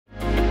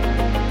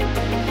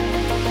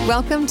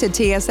Welcome to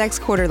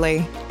TSX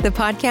Quarterly, the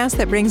podcast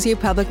that brings you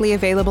publicly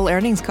available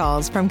earnings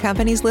calls from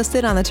companies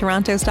listed on the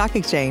Toronto Stock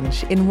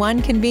Exchange in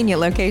one convenient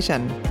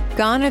location.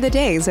 Gone are the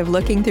days of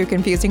looking through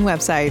confusing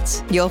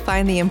websites. You'll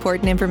find the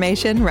important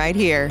information right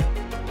here.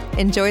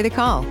 Enjoy the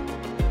call.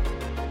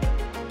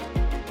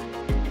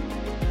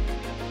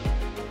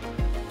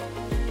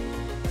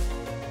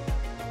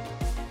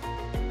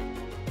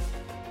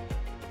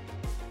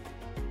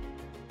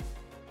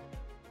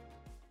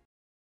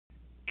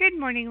 Good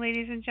morning,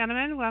 ladies and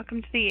gentlemen.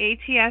 Welcome to the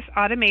ATS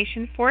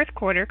Automation fourth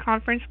quarter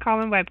conference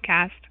call and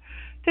webcast.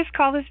 This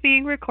call is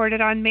being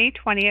recorded on May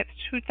 20th,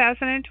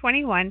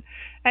 2021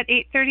 at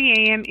 8:30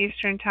 a.m.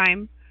 Eastern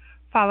Time.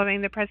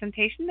 Following the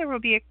presentation,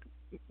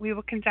 we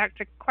will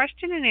conduct a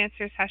question and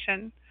answer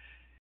session.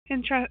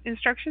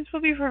 Instructions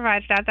will be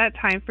provided at that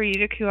time for you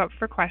to queue up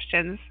for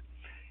questions.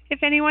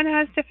 If anyone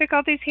has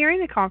difficulties hearing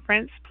the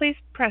conference, please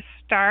press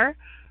star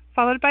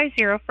followed by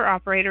 0 for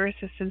operator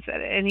assistance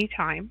at any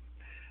time.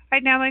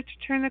 I'd now like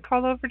to turn the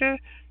call over to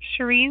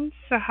Shereen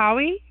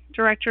Zahawi,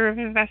 Director of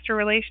Investor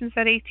Relations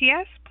at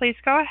ATS. Please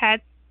go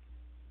ahead.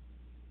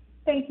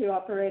 Thank you,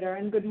 Operator,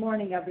 and good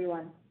morning,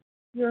 everyone.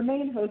 Your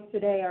main hosts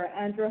today are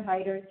Andrew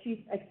Hyder, Chief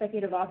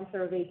Executive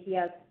Officer of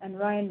ATS, and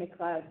Ryan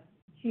McLeod,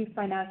 Chief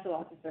Financial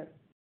Officer.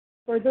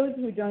 For those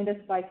who joined us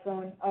by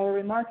phone, our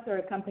remarks are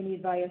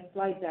accompanied by a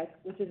slide deck,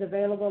 which is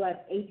available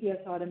at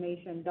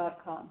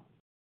atsautomation.com.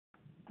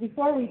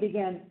 Before we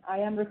begin, I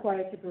am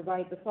required to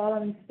provide the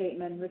following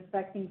statement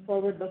respecting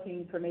forward-looking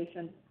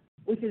information,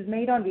 which is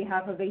made on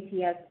behalf of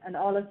ATS and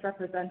all its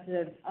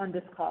representatives on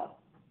this call.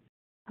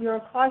 You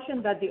are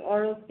cautioned that the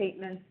oral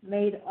statements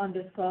made on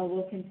this call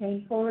will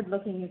contain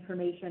forward-looking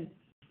information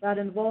that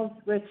involves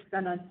risks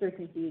and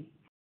uncertainties,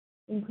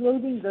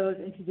 including those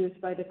introduced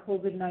by the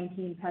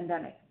COVID-19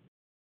 pandemic.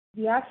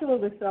 The actual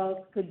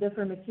results could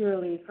differ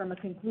materially from a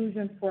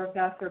conclusion,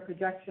 forecast, or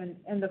projection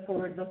in the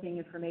forward-looking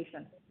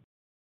information.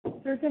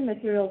 Certain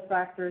material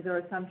factors or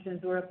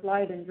assumptions were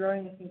applied in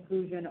drawing a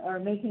conclusion or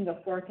making a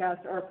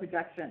forecast or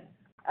projection,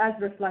 as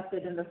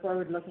reflected in the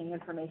forward-looking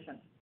information.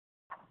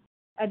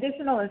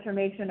 Additional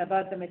information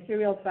about the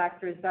material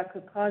factors that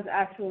could cause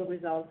actual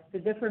results to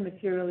differ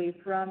materially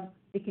from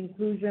the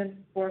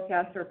conclusion,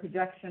 forecast, or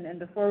projection in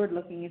the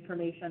forward-looking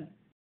information,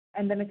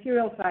 and the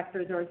material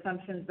factors or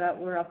assumptions that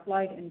were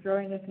applied in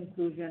drawing a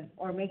conclusion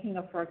or making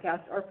a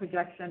forecast or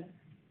projection,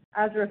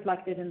 as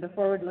reflected in the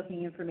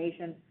forward-looking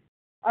information,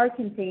 are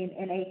contained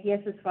in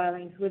ATS's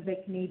filings with the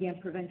Canadian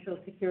Provincial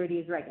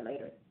Securities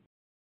Regulators.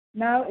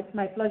 Now, it's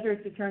my pleasure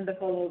to turn the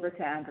call over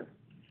to Andrew.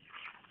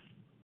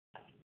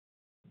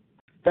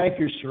 Thank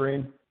you,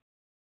 Shereen.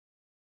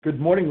 Good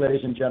morning, ladies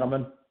and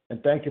gentlemen,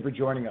 and thank you for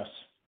joining us.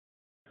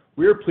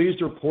 We are pleased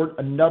to report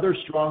another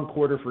strong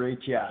quarter for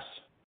ATS,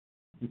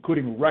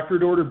 including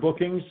record order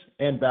bookings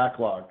and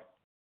backlog.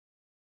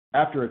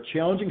 After a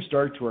challenging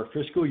start to our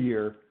fiscal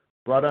year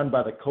brought on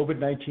by the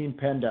COVID-19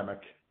 pandemic,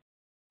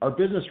 our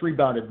business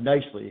rebounded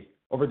nicely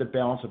over the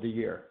balance of the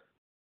year.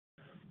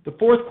 The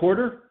fourth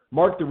quarter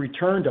marked the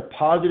return to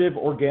positive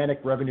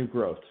organic revenue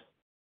growth,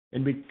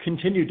 and we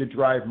continued to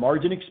drive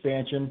margin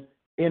expansion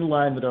in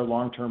line with our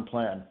long-term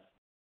plan.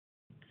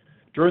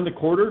 During the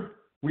quarter,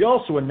 we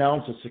also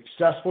announced a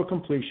successful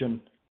completion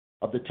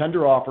of the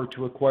tender offer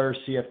to acquire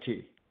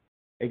CFT,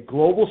 a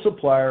global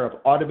supplier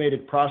of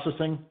automated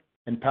processing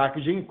and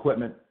packaging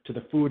equipment to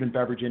the food and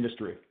beverage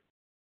industry.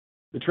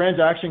 The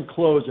transaction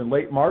closed in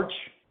late March,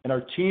 and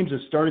our teams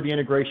have started the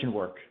integration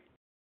work.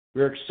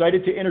 We are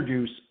excited to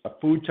introduce a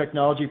food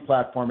technology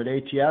platform at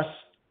ATS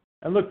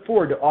and look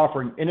forward to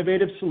offering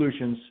innovative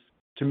solutions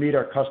to meet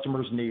our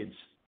customers' needs.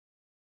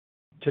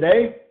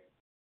 Today,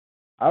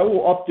 I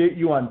will update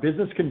you on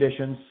business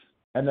conditions,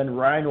 and then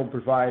Ryan will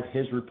provide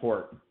his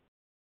report.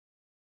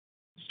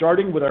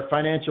 Starting with our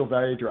financial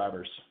value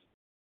drivers.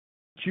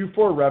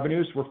 Q4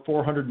 revenues were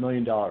 $400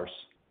 million,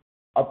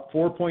 up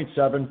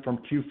 4.7% from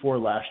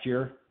Q4 last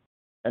year,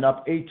 and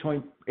up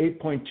 8.2%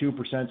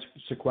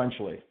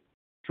 sequentially,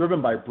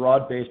 driven by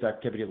broad-based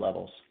activity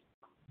levels.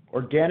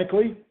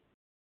 Organically,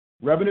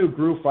 revenue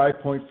grew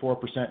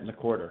 5.4% in the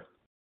quarter.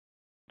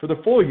 For the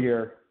full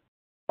year,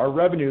 our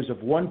revenues of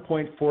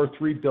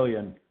 $1.43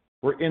 billion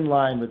were in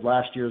line with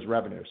last year's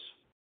revenues.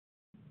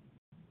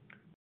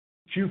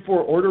 Q4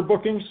 order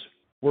bookings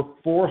were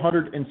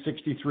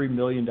 $463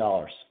 million,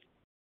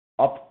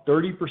 up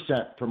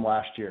 30% from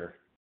last year,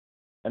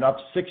 and up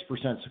 6%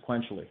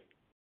 sequentially.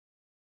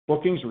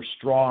 Bookings were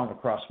strong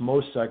across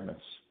most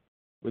segments,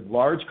 with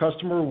large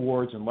customer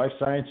awards in life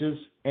sciences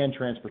and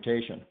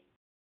transportation.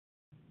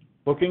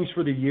 Bookings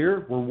for the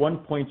year were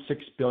 $1.6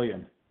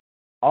 billion,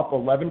 up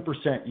 11%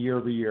 year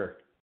over year,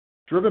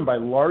 driven by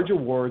large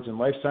awards in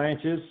life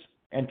sciences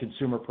and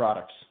consumer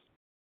products.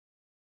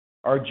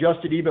 Our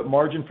adjusted EBIT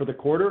margin for the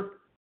quarter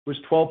was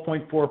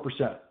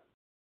 12.4%,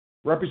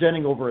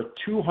 representing over a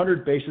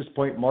 200 basis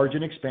point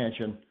margin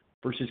expansion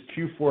versus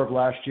Q4 of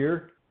last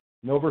year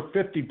and over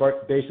 50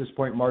 basis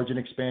point margin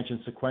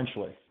expansion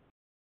sequentially.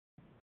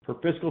 For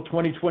fiscal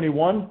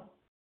 2021,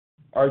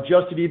 our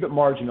adjusted EBIT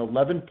margin of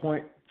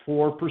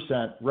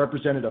 4%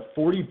 represented a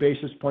 40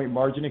 basis point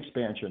margin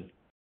expansion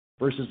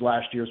versus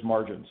last year's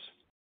margins.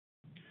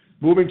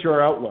 Moving to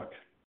our outlook.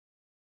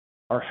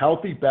 Our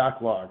healthy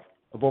backlog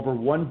of over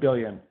 $1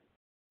 billion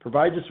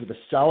provides us with a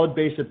solid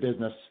base of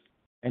business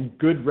and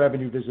good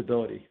revenue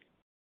visibility.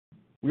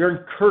 We are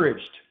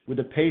encouraged with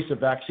the pace of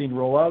vaccine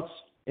rollouts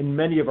in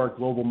many of our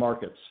global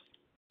markets.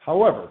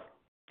 However,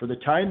 for the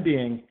time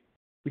being,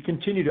 we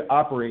continue to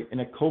operate in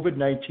a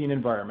COVID-19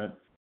 environment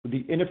with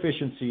the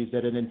inefficiencies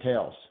that it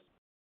entails.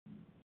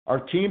 Our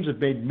teams have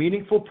made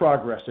meaningful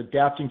progress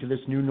adapting to this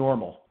new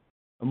normal,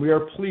 and we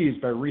are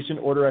pleased by recent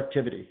order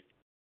activity.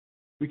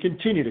 We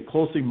continue to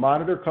closely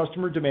monitor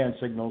customer demand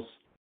signals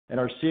and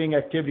are seeing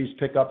activities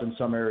pick up in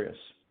some areas.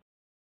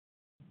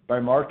 By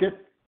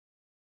market,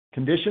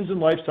 conditions in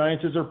life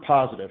sciences are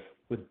positive,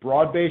 with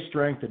broad-based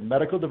strength in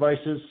medical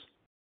devices,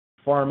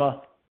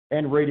 pharma,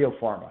 and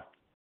radiopharma.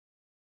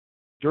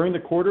 During the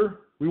quarter,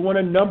 we won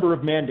a number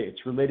of mandates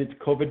related to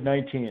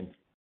COVID-19,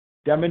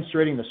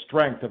 demonstrating the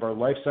strength of our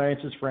life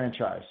sciences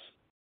franchise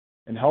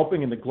and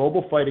helping in the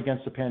global fight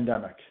against the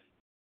pandemic.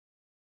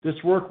 This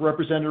work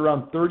represented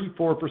around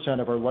 34%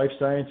 of our life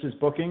sciences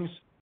bookings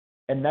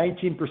and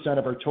 19%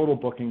 of our total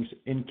bookings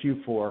in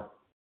Q4,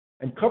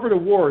 and covered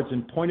awards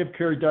in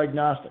point-of-care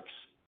diagnostics,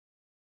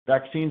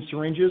 vaccine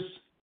syringes,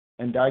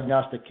 and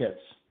diagnostic kits.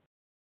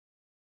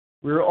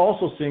 We are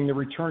also seeing the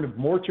return of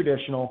more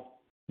traditional,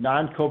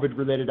 non-COVID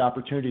related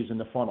opportunities in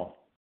the funnel.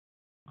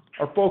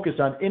 Our focus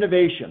on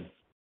innovation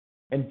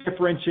and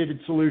differentiated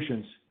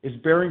solutions is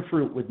bearing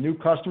fruit with new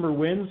customer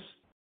wins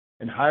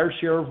and higher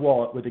share of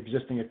wallet with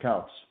existing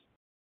accounts.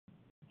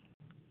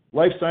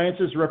 Life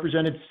sciences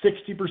represented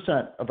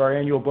 60% of our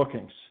annual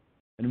bookings,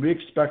 and we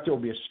expect it will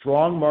be a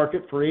strong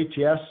market for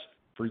ATS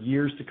for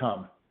years to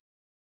come.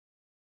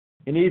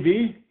 In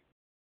EV,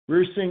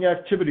 we're seeing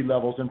activity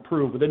levels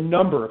improve with a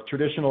number of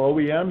traditional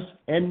OEMs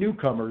and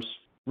newcomers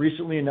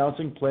recently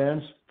announcing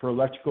plans for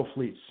electrical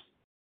fleets.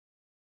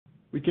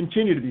 We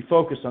continue to be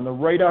focused on the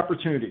right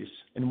opportunities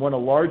and won a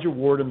large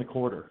award in the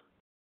quarter.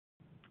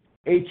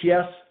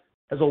 ATS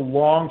has a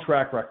long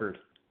track record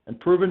and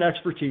proven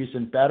expertise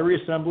in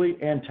battery assembly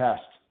and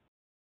test,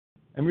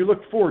 and we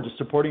look forward to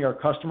supporting our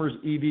customers'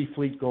 EV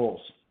fleet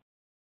goals.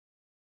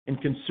 In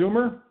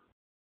consumer,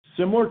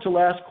 similar to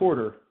last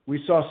quarter,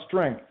 we saw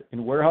strength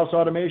in warehouse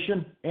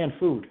automation and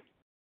food,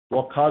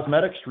 while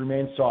cosmetics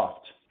remained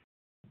soft.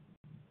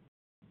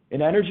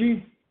 In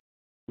energy,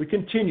 we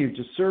continue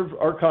to serve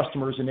our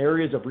customers in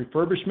areas of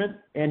refurbishment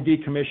and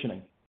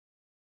decommissioning,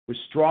 with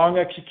strong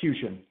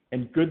execution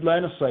and good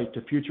line of sight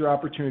to future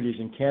opportunities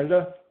in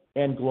Canada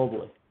and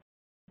globally.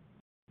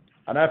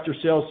 On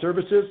after-sales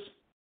services,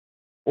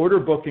 order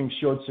bookings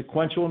showed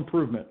sequential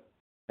improvement,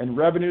 and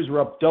revenues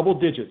were up double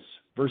digits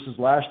versus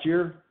last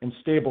year and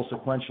stable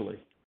sequentially,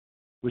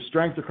 with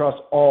strength across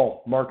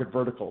all market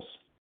verticals.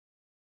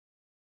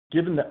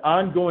 Given the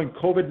ongoing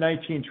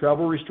COVID-19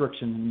 travel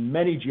restrictions in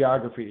many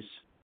geographies,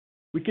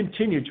 we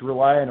continue to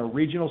rely on our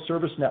regional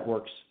service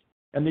networks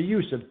and the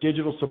use of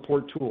digital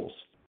support tools.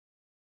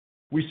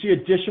 We see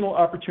additional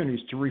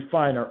opportunities to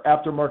refine our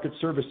aftermarket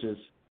services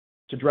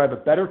to drive a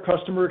better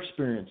customer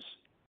experience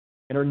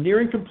and are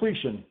nearing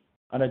completion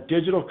on a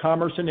digital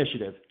commerce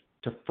initiative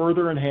to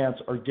further enhance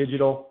our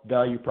digital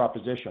value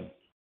proposition.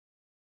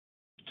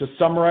 To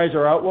summarize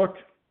our outlook,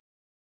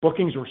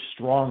 bookings were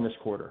strong this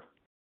quarter,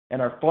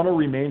 and our funnel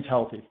remains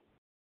healthy.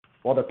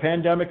 While the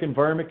pandemic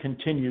environment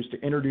continues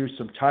to introduce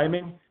some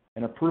timing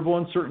and approval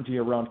uncertainty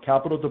around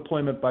capital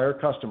deployment by our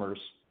customers,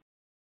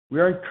 we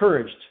are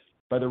encouraged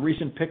by the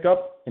recent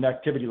pickup in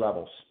activity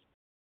levels.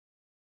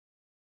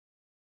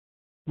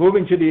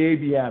 Moving to the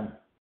ABM,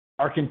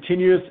 our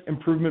continuous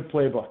improvement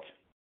playbook.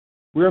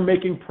 We are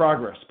making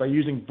progress by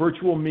using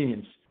virtual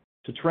means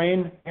to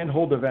train and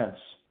hold events.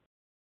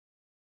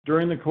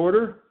 During the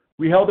quarter,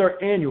 we held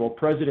our annual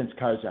President's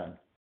Kaizen,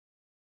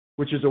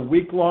 which is a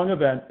week-long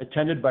event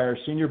attended by our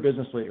senior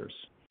business leaders.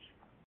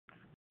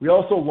 We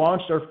also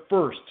launched our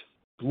first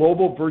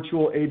global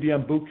virtual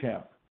ABM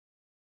bootcamp.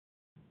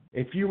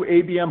 A few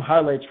ABM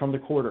highlights from the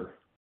quarter.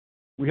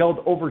 We held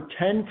over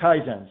 10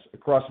 Kaizens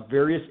across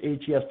various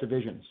ATS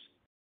divisions.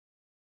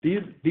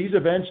 These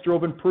events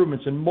drove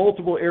improvements in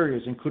multiple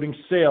areas, including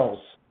sales,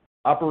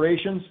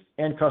 operations,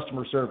 and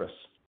customer service.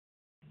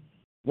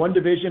 One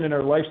division in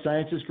our life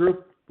sciences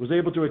group was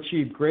able to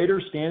achieve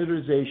greater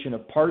standardization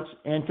of parts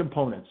and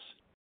components,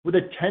 with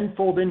a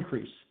 10-fold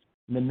increase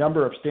in the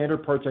number of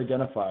standard parts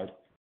identified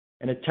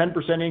and a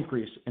 10%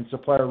 increase in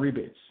supplier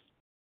rebates.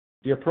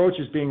 The approach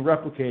is being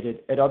replicated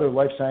at other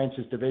life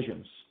sciences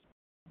divisions.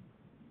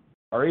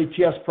 Our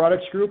ATS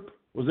products group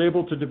was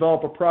able to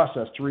develop a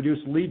process to reduce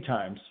lead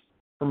times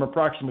from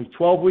approximately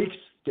 12 weeks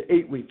to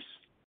 8 weeks.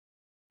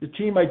 The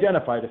team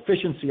identified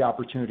efficiency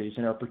opportunities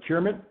in our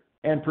procurement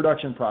and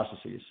production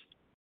processes,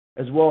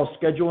 as well as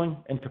scheduling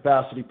and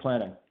capacity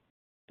planning.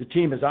 The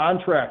team is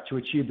on track to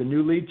achieve the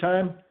new lead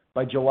time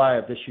by July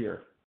of this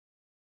year.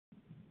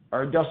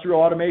 Our industrial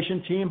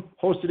automation team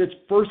hosted its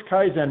first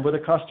Kaizen with a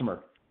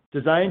customer,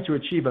 designed to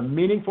achieve a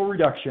meaningful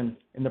reduction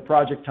in the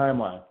project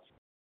timeline.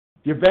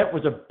 The event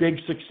was a big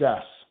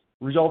success,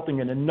 resulting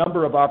in a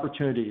number of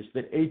opportunities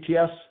that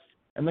ATS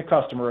and the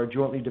customer are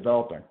jointly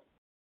developing.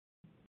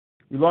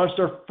 We launched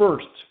our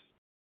first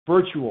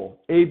virtual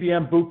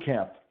ABM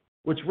Bootcamp,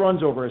 which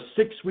runs over a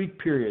 6-week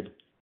period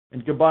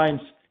and combines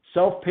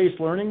self-paced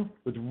learning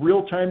with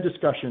real-time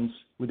discussions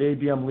with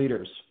ABM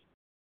leaders.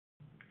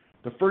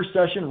 The first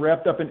session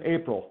wrapped up in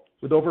April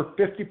with over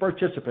 50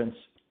 participants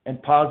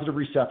and positive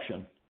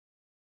reception.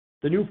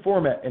 The new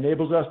format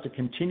enables us to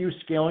continue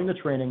scaling the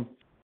training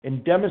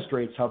and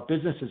demonstrates how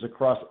businesses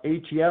across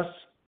ATS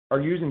are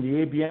using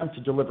the ABM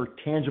to deliver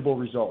tangible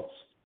results.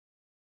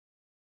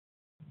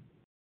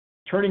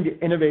 Turning to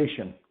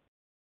innovation,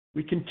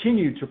 we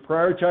continue to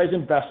prioritize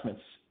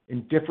investments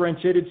in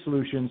differentiated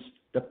solutions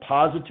that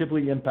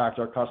positively impact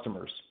our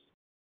customers.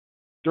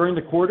 During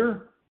the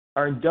quarter,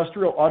 our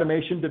Industrial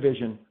Automation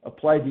division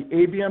applied the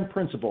ABM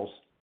principles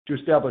to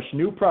establish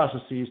new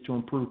processes to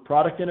improve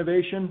product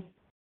innovation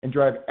and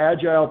drive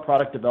agile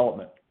product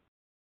development.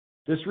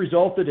 This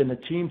resulted in the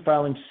team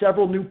filing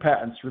several new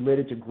patents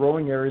related to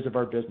growing areas of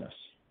our business.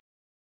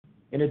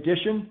 In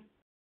addition,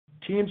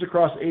 teams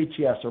across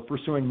ATS are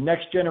pursuing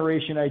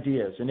next-generation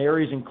ideas in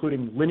areas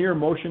including linear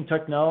motion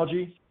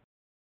technology,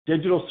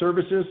 digital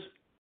services,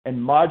 and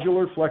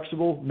modular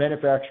flexible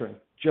manufacturing,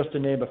 just to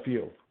name a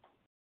few.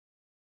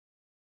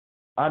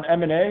 On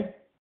M&A,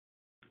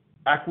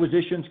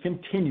 acquisitions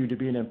continue to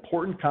be an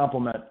important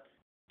complement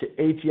to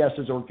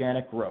ATS's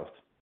organic growth.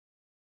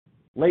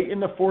 Late in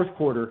the fourth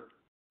quarter,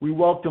 we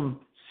welcomed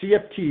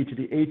CFT to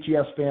the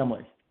ATS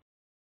family.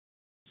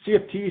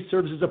 CFT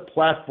serves as a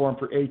platform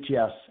for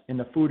ATS in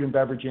the food and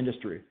beverage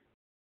industry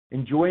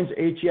and joins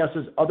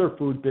ATS's other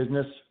food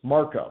business,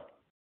 Marco,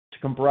 to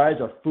comprise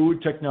a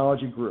food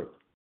technology group.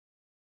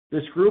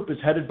 This group is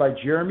headed by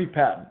Jeremy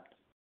Patton,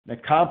 an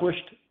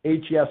accomplished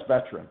ATS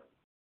veteran.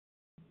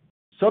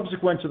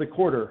 Subsequent to the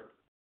quarter,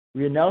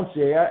 we announced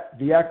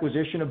the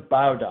acquisition of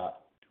Biodot,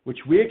 which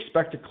we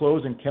expect to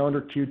close in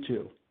calendar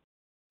Q2.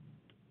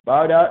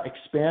 Biodot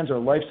expands our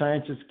life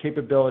sciences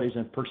capabilities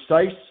in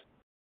precise,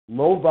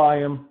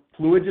 low-volume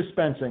fluid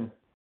dispensing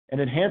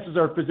and enhances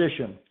our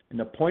position in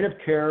the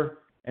point-of-care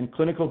and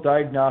clinical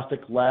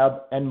diagnostic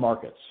lab end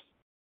markets.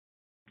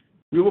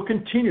 We will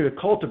continue to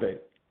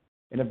cultivate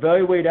and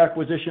evaluate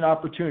acquisition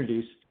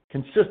opportunities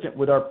consistent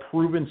with our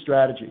proven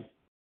strategy.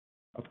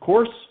 Of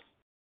course,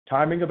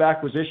 timing of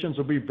acquisitions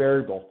will be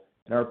variable,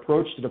 and our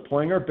approach to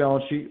deploying our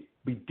balance sheet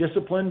will be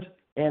disciplined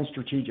and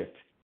strategic.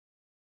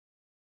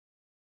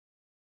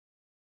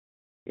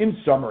 In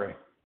summary,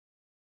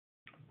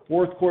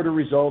 fourth quarter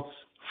results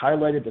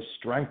highlighted the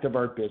strength of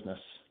our business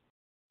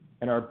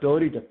and our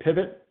ability to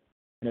pivot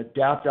and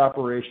adapt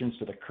operations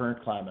to the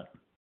current climate.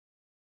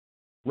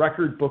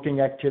 Record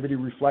booking activity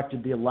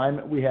reflected the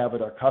alignment we have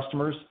with our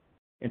customers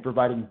in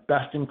providing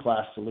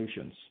best-in-class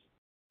solutions.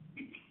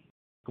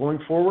 Going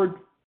forward,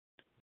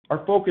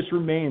 our focus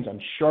remains on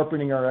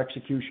sharpening our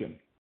execution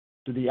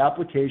through the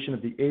application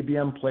of the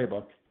ABM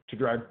playbook to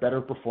drive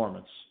better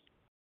performance.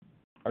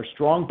 Our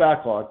strong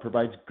backlog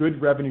provides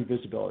good revenue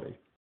visibility,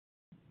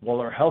 while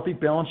our healthy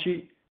balance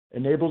sheet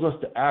enables us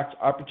to act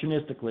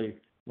opportunistically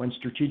when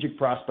strategic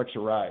prospects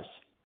arise.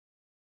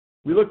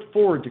 We look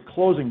forward to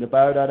closing the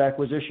Biodot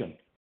acquisition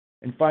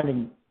and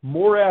finding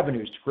more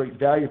avenues to create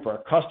value for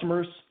our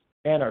customers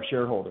and our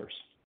shareholders.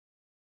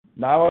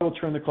 Now I will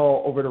turn the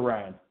call over to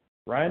Ryan.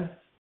 Ryan?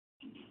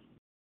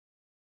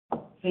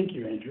 Thank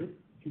you, Andrew.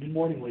 Good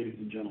morning, ladies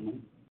and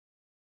gentlemen.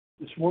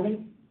 This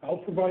morning, I'll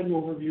provide an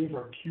overview of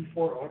our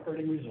Q4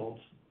 operating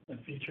results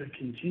that featured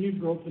continued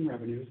growth in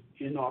revenues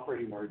and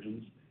operating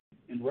margins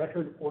and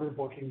record order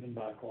bookings and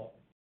backlog.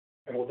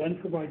 I will then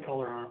provide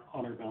color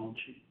on our balance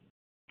sheet.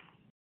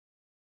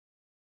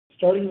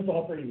 Starting with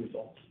operating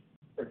results,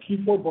 our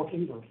Q4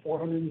 bookings were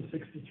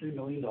 $463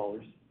 million,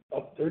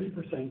 up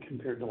 30%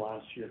 compared to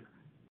last year,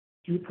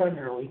 due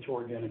primarily to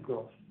organic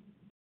growth.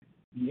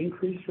 The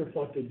increase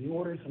reflected new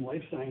orders in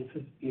life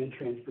sciences and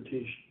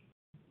transportation.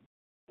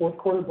 Fourth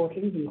quarter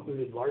bookings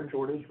included large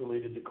orders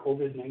related to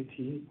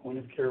COVID-19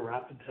 point-of-care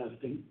rapid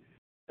testing,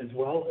 as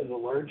well as a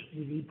large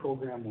EV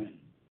program win.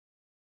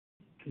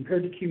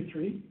 Compared to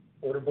Q3,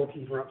 order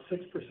bookings were up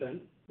 6%,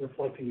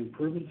 reflecting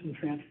improvements in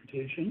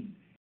transportation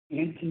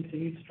and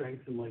continued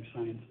strength in life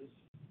sciences.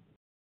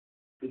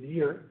 For the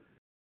year,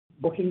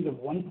 bookings of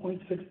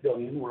 $1.6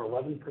 billion were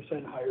 11%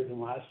 higher than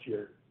last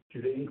year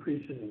due to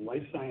increases in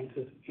life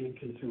sciences and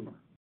consumer.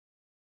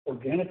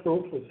 Organic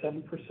growth was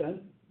 7%,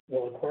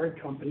 while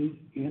acquired companies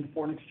and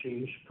foreign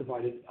exchange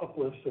provided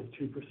uplifts of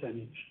 2%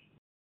 each.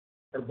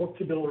 Our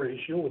book-to-bill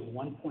ratio was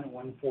 1.14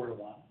 to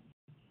 1.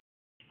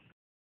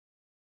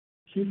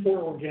 Q4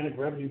 organic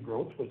revenue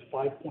growth was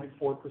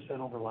 5.4%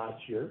 over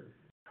last year,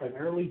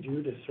 primarily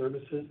due to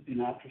services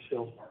and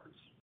after-sales parts.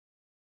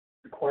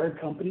 Acquired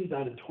companies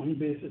added 20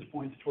 basis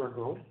points to our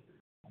growth,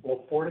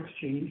 while foreign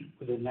exchange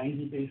was a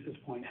 90 basis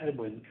point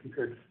headwind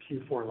compared to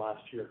Q4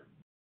 last year.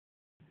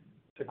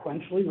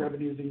 Sequentially,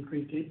 revenues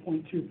increased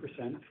 8.2%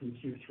 from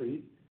Q3,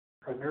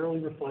 primarily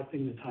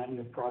reflecting the timing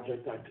of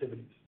project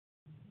activities.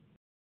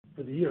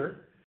 For the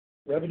year,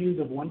 revenues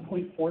of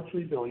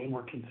 $1.43 billion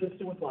were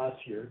consistent with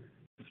last year,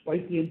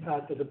 Despite the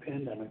impact of the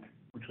pandemic,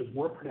 which was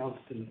more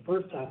pronounced in the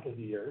first half of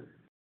the year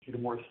due to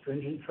more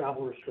stringent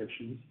travel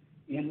restrictions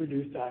and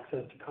reduced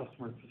access to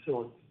customer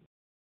facilities.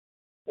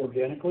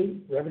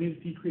 Organically,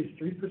 revenues decreased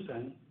 3%,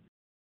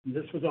 and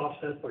this was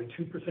offset by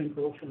 2%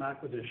 growth from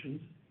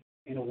acquisitions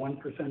and a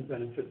 1%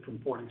 benefit from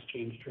foreign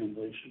exchange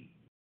translation.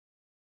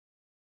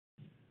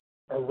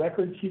 Our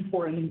record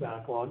Q4 ending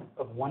backlog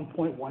of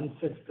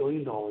 $1.16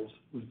 billion was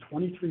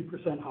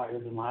 23% higher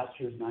than last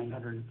year's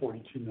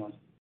 $942 million.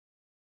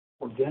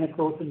 Organic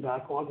growth in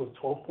backlog was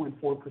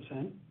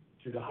 12.4%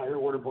 due to higher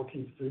order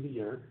bookings through the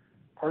year,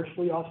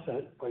 partially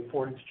offset by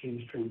foreign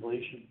exchange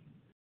translation,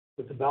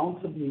 with the balance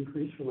of the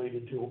increase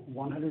related to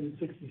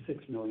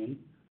 $166 million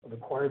of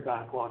acquired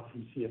backlog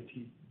from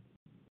CFT.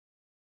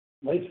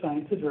 Life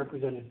Sciences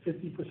represented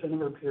 50%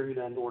 of our period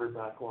end order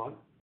backlog,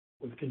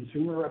 with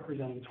consumer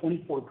representing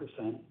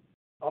 24%,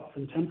 up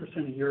from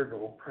 10% a year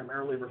ago,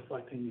 primarily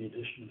reflecting the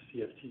addition of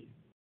CFT.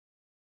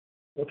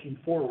 Looking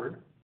forward,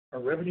 our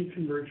revenue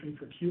conversion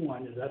for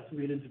Q1 is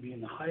estimated to be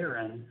in the higher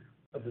end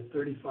of the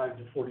 35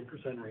 to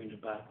 40% range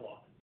of backlog.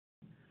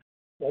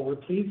 While we're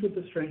pleased with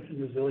the strength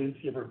and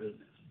resiliency of our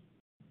business,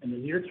 in the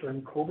near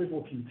term, COVID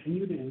will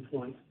continue to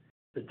influence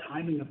the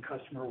timing of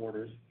customer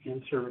orders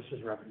and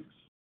services revenues.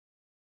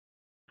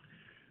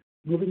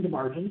 Moving to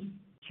margins,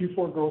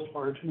 Q4 gross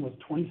margin was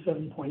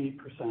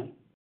 27.8%,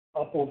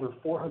 up over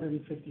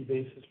 450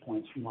 basis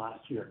points from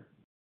last year.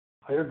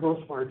 Higher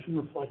gross margin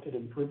reflected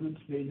improvements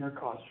made in our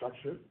cost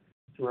structure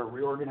through our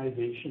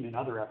reorganization and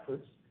other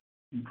efforts,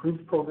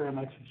 improved program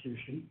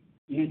execution,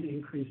 and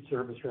increased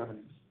service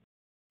revenues.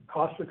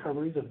 Cost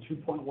recoveries of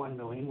 $2.1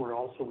 million were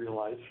also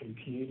realized from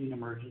Canadian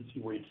Emergency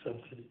Wage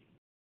Subsidy.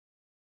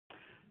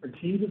 Our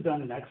teams have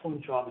done an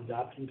excellent job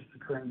adapting to the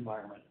current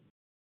environment.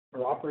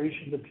 Our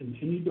operations have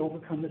continued to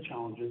overcome the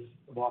challenges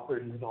of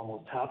operating with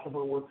almost half of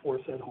our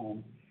workforce at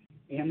home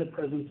and the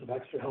presence of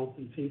extra health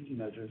and safety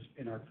measures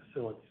in our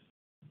facilities.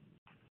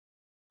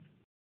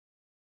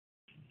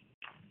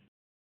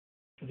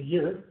 For the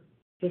year,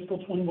 fiscal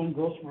 21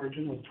 gross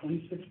margin was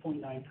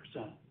 26.9%,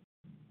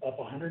 up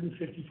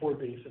 154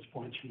 basis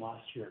points from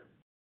last year.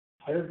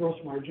 Higher gross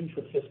margin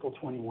for fiscal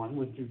 21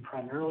 was due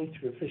primarily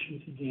to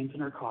efficiency gains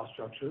in our cost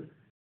structure,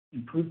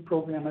 improved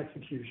program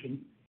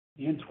execution,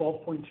 and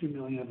 $12.2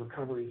 million of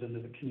recoveries under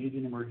the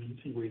Canadian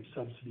Emergency Wage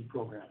Subsidy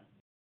program.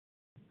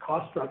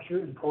 Cost structure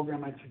and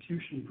program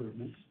execution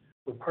improvements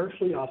were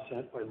partially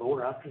offset by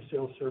lower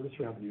after-sales service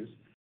revenues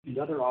and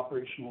other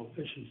operational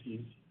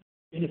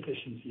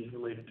inefficiencies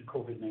related to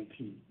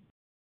COVID-19.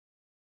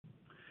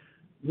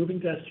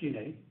 Moving to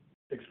SG&A,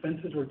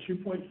 expenses were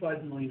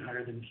 $2.5 million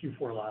higher than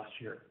Q4 last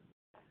year.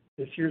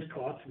 This year's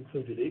costs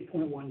included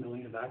 $8.1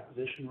 million of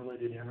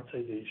acquisition-related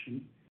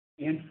amortization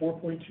and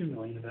 $4.2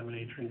 million of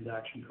M&A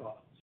transaction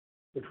costs,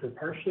 which were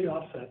partially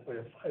offset by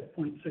a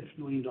 $5.6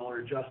 million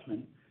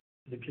adjustment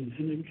to the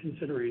contingent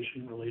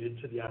consideration related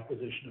to the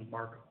acquisition of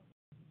Marco.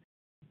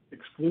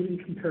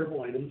 Excluding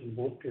comparable items in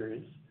both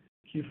periods,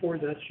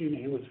 Q4's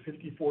SG&A was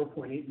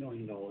 $54.8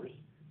 million,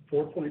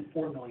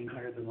 $4.4 million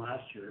higher than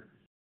last year,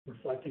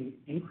 reflecting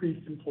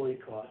increased employee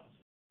costs,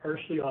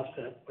 partially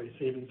offset by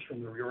savings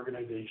from the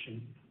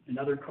reorganization and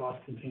other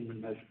cost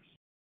containment measures.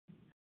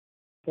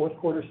 Fourth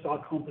quarter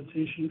stock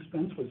compensation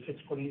expense was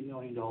 $6.8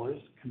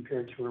 million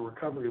compared to a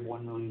recovery of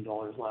 $1 million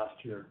last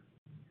year.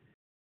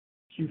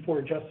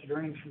 Q4 adjusted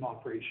earnings from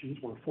operations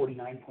were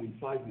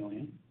 $49.5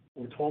 million,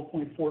 or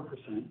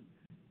 12.4%,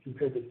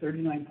 compared to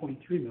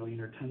 $39.3 million,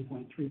 or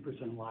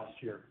 10.3% last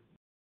year.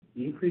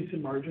 The increase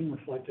in margin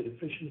reflected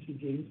efficiency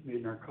gains made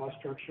in our cost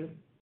structure,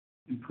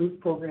 improved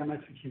program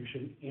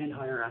execution, and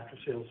higher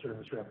after-sales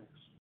service revenues.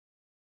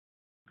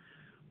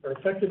 Our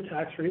effective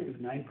tax rate was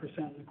 9%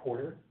 in the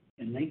quarter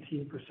and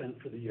 19%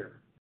 for the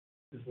year.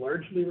 This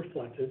largely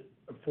reflected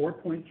a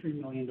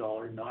 $4.3 million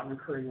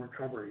non-recurring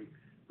recovery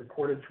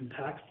recorded from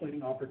tax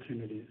planning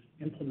opportunities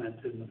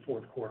implemented in the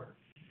fourth quarter.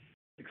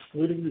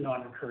 Excluding the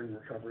non-recurring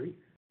recovery,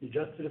 the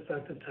adjusted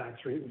effective tax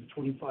rate was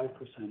 25%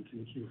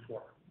 in Q4.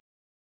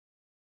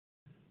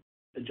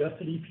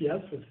 Adjusted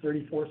EPS was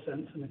 34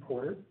 cents in the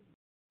quarter,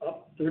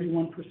 up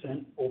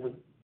 31% over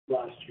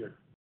last year.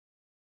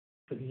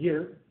 For the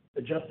year,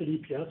 adjusted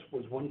EPS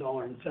was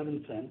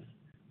 $1.07,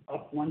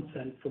 up 1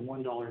 cent from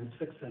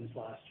 $1.06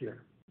 last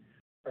year.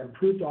 Our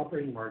improved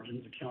operating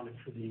margins accounted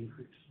for the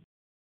increase.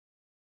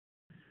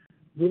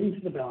 Moving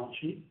to the balance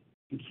sheet,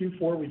 in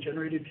Q4 we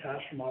generated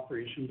cash from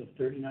operations of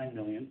 $39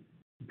 million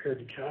compared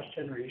to cash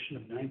generation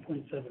of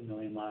 $9.7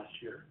 million last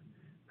year,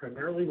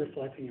 primarily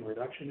reflecting a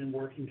reduction in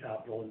working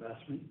capital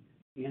investment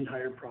and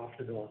higher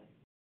profitability.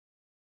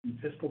 In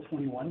fiscal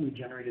 21, we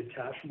generated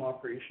cash from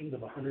operations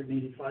of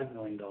 $185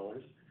 million,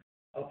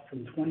 up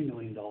from $20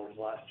 million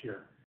last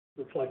year,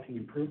 reflecting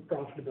improved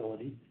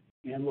profitability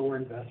and lower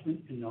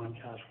investment in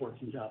non-cash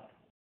working capital.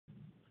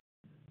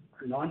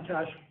 Our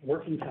non-cash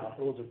working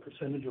capital as a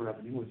percentage of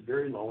revenue was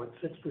very low at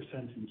 6%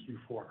 in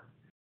Q4,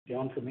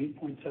 down from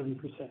 8.7%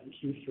 in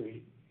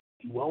Q3,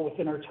 and well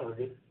within our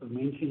target of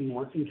maintaining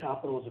working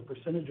capital as a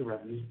percentage of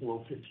revenues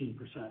below 15%.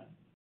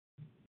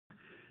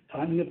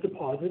 Timing of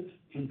deposits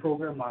and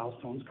program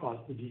milestones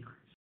caused the decrease.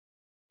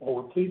 While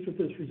we're pleased with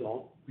this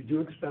result, we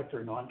do expect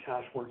our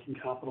non-cash working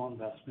capital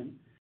investment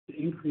to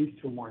increase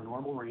to a more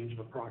normal range of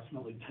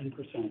approximately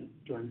 10%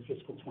 during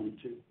fiscal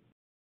 22.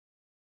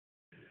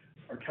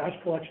 Our cash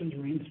collections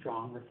remain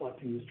strong,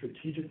 reflecting the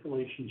strategic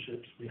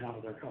relationships we have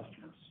with our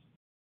customers.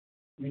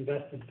 We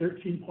invested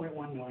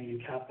 $13.1 million in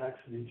CapEx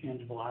and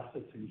intangible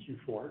assets in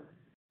Q4,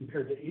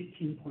 compared to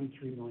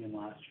 $18.3 million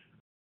last year.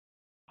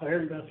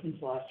 Higher investments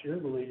last year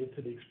related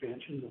to the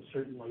expansion of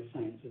certain life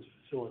sciences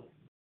facilities.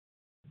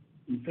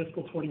 In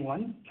fiscal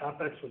 21,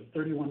 CapEx was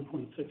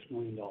 $31.6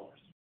 million.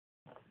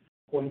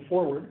 Going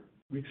forward,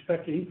 we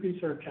expect to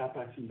increase our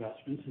CapEx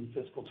investments in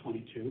fiscal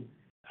 22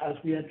 as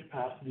we add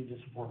capacity to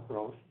support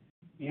growth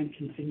and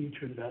continue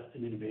to invest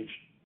in innovation.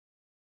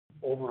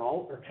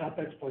 Overall, our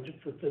CapEx budget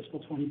for fiscal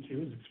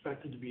 22 is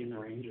expected to be in the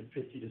range of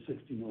 $50 to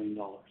 $60 million.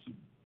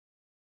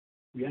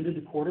 We ended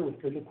the quarter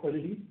with good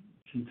liquidity,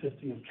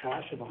 consisting of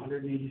cash of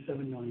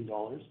 $187 million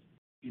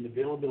and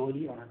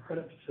availability on our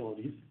credit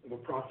facilities of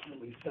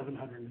approximately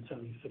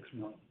 $776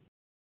 million.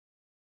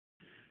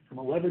 From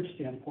a leverage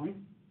standpoint,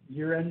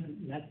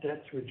 year-end net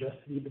debt to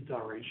adjusted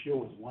EBITDA ratio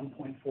was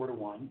 1.4 to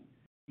 1,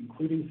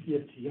 including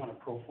CFT on a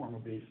pro forma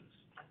basis.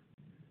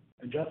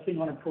 Adjusting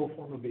on a pro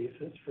forma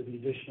basis for the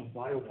addition of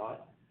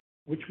BioDot,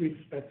 which we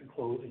expect to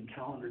close in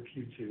calendar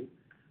Q2,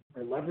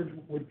 our leverage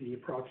would be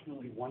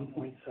approximately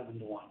 1.7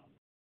 to 1.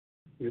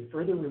 We have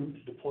further room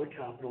to deploy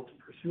capital to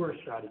pursue our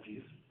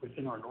strategies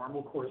within our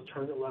normal course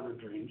target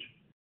leverage range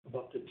of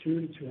up to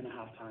 2 to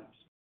 2.5 times.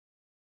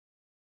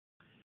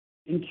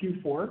 In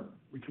Q4,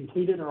 we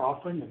completed our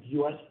offering of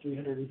US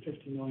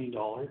 $350 million,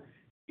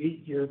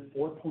 8-year,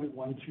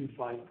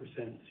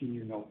 4.125%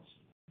 senior notes.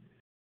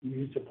 We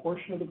used a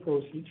portion of the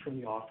proceeds from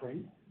the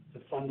offering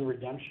to fund the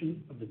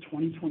redemption of the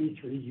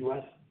 2023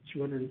 US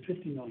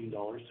 $250 million,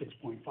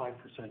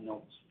 6.5%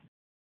 notes.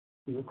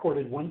 We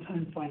recorded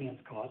one-time finance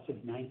costs of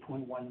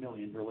 $9.1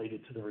 million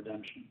related to the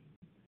redemption.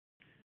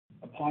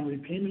 Upon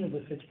repayment of the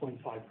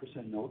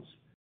 6.5% notes,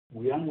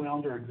 we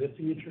unwound our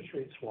existing interest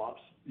rate swaps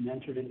and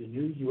entered into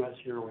new US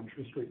Euro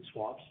interest rate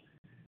swaps,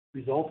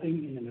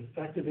 resulting in an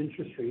effective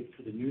interest rate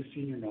for the new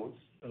senior notes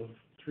of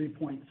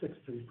 3.63%.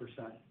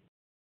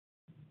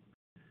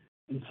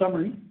 In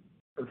summary,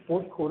 our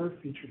fourth quarter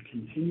featured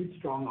continued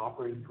strong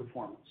operating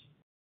performance.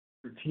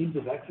 Our teams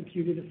have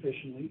executed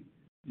efficiently,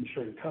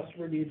 ensuring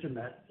customer needs are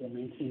met while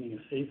maintaining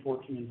a safe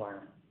working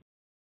environment.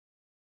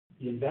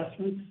 The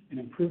investments and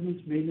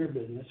improvements made in our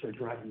business are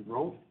driving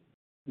growth,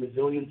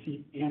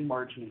 resiliency, and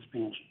margin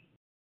expansion.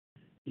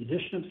 The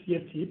addition of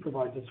CFT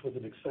provides us with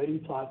an exciting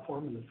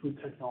platform in the food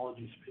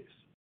technology space,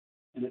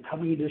 and the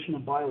coming addition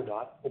of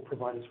BioDot will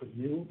provide us with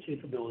new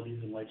capabilities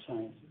in life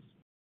sciences.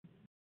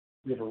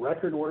 We have a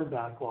record order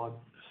backlog,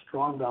 a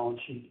strong balance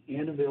sheet,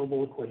 and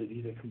available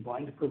liquidity that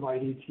combine to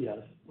provide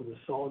ATS with a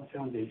solid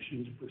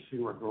foundation to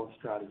pursue our growth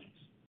strategies.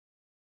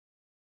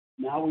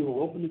 Now we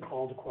will open the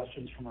call to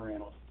questions from our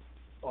analysts.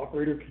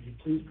 Operator, could you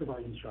please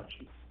provide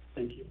instructions?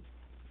 Thank you.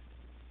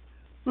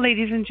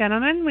 Ladies and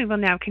gentlemen, we will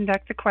now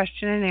conduct the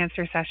question and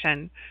answer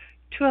session.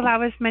 To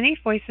allow as many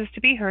voices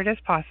to be heard as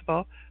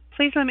possible,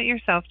 please limit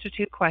yourself to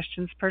 2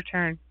 questions per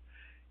turn.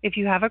 If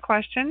you have a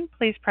question,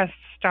 please press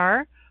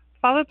star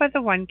followed by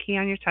the 1 key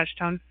on your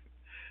touchtone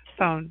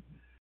phone.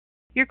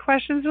 Your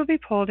questions will be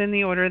polled in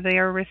the order they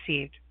are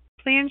received.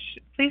 Please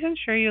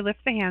ensure you lift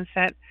the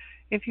handset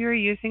if you are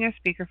using a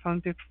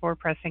speakerphone before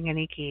pressing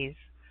any keys.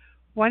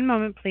 One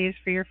moment, please,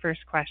 for your first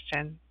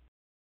question.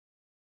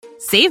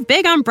 Save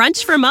big on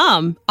brunch for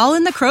mom, all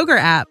in the Kroger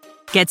app.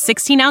 Get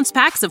 16-ounce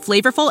packs of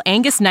flavorful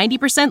Angus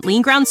 90%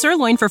 lean ground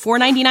sirloin for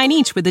 $4.99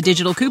 each with a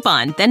digital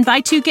coupon. Then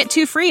buy 2, get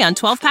 2 free on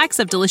 12 packs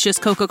of delicious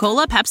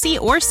Coca-Cola,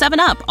 Pepsi, or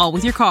 7-Up, all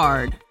with your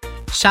card.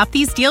 Shop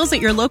these deals at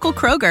your local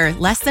Kroger,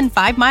 less than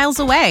 5 miles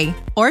away.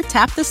 Or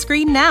tap the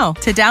screen now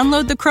to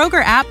download the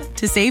Kroger app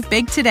to save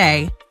big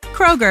today.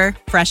 Kroger,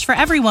 fresh for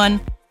everyone.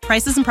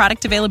 Prices and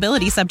product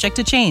availability subject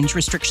to change.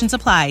 Restrictions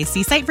apply.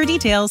 See site for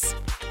details.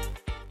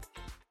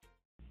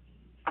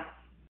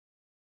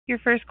 Your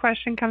first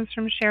question comes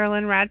from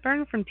Cherilyn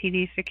Radbourne from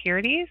TD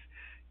Securities.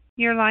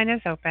 Your line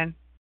is open.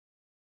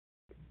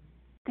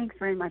 Thanks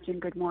very much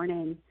and good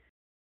morning.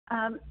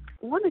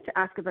 Wanted to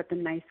ask about the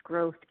nice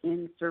growth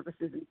in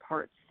services and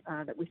parts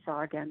that we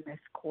saw again this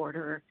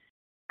quarter.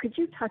 Could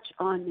you touch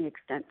on the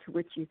extent to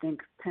which you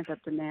think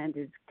pent-up demand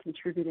is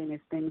contributing as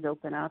things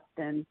open up?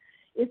 And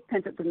if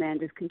pent-up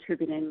demand is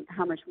contributing,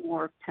 how much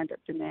more pent-up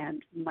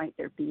demand might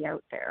there be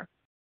out there?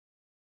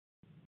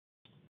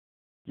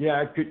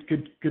 Yeah,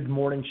 good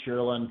morning,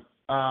 Cherilyn.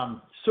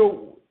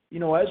 So,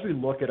 as we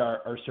look at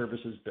our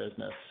services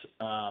business,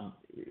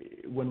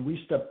 when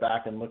we step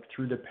back and look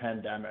through the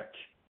pandemic,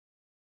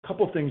 a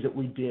couple of things that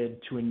we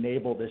did to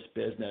enable this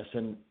business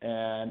and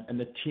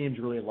the teams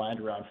really aligned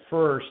around.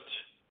 First,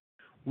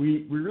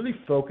 we really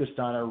focused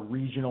on our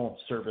regional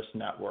service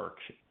network.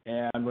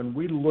 And when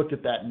we looked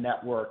at that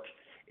network,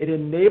 it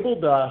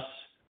enabled us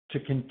to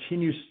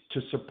continue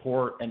to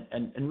support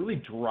and really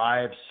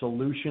drive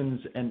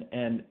solutions and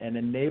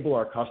enable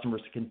our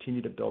customers to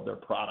continue to build their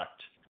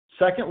product.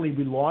 Secondly,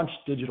 we launched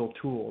digital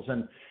tools,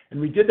 and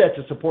we did that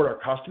to support our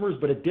customers,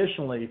 but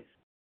additionally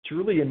to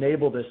really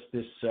enable this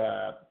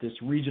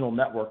regional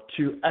network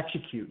to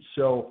execute.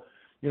 So,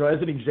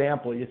 as an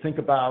example, you think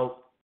about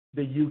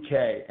the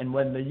UK, and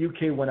when the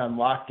UK went on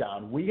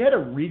lockdown, we had a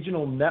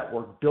regional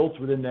network built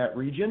within that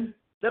region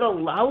that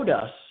allowed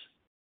us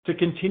to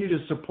continue to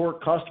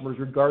support customers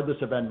regardless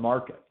of end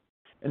market.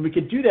 And we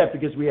could do that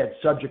because we had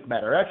subject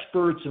matter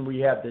experts and we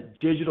had the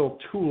digital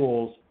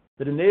tools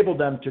that enabled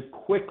them to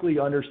quickly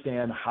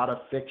understand how to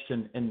fix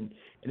and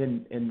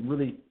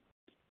really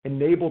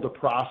enable the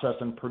process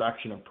and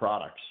production of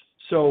products.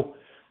 So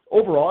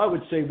overall, I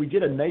would say we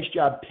did a nice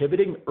job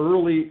pivoting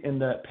early in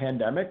the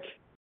pandemic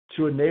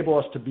to enable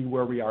us to be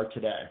where we are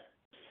today.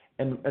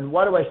 And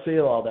why do I say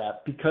all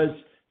that? Because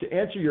to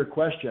answer your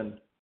question,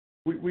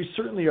 we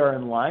certainly are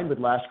in line with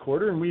last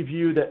quarter, and we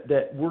view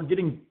that we're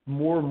getting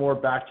more and more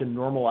back to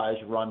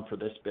normalized run for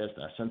this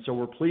business. And so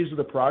we're pleased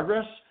with the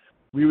progress.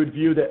 We would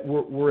view that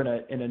we're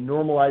in a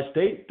normalized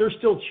state. There's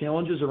still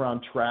challenges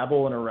around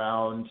travel and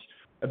around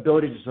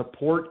ability to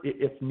support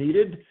if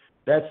needed.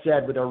 That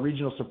said, with our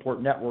regional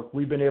support network,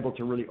 we've been able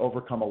to really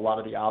overcome a lot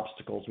of the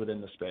obstacles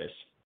within the space.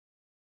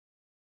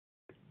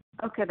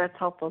 Okay, that's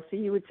helpful. So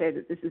you would say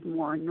that this is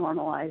more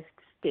normalized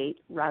state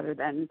rather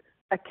than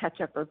a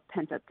catch-up of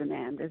pent-up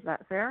demand. Is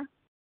that fair?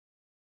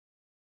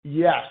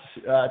 Yes.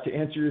 To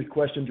answer your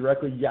question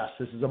directly, yes,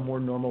 this is a more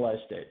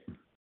normalized state.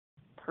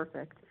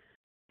 Perfect.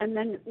 And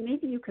then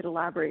maybe you could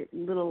elaborate a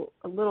little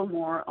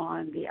more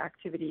on the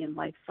activity in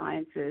life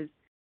sciences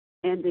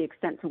and the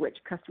extent to which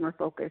customer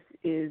focus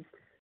is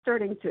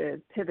starting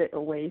to pivot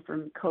away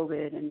from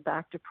COVID and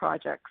back to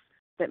projects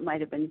that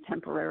might have been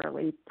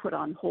temporarily put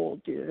on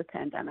hold due to the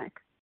pandemic.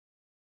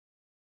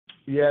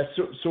 Yeah,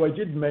 so I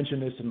did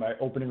mention this in my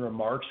opening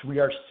remarks. We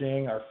are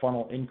seeing our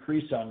funnel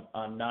increase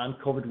on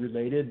non-COVID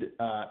related,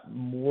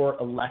 more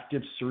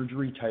elective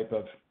surgery type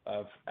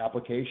of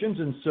applications.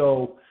 And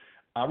so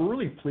we're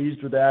really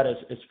pleased with that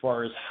as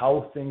far as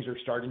how things are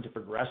starting to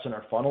progress in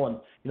our funnel. And,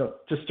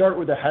 to start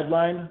with the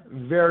headline,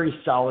 very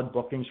solid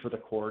bookings for the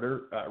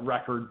quarter,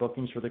 record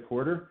bookings for the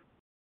quarter.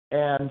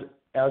 And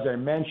as I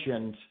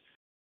mentioned,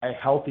 a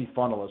healthy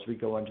funnel as we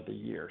go into the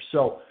year.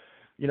 So,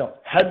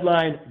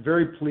 headline,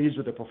 very pleased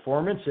with the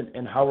performance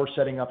and how we're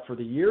setting up for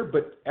the year.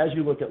 But as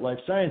you look at life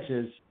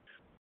sciences,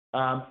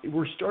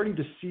 we're starting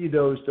to see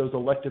those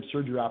elective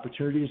surgery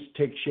opportunities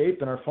take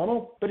shape in our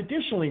funnel. But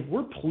additionally,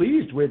 we're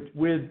pleased with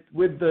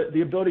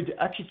the ability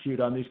to execute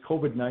on these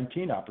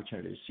COVID-19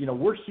 opportunities.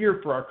 We're here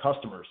for our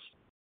customers,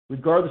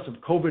 regardless of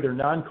COVID or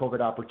non-COVID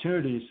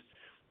opportunities.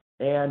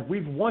 And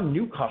we've won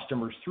new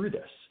customers through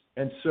this.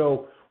 And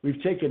so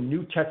we've taken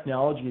new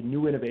technology and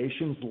new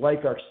innovations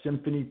like our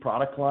Symphony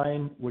product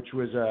line, which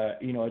was a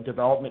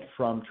development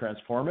from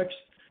Transformix,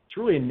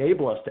 to really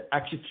enable us to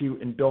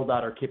execute and build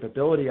out our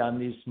capability on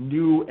these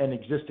new and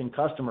existing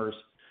customers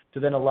to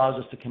then allows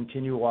us to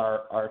continue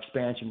our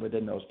expansion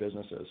within those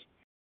businesses.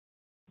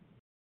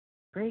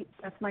 Great.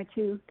 That's my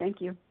two. Thank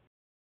you.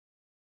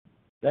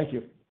 Thank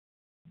you.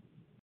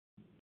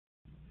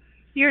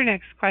 Your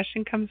next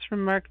question comes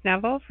from Mark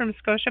Neville from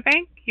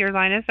Scotiabank. Your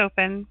line is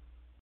open.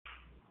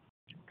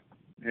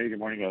 Hey, good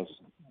morning,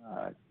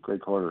 guys.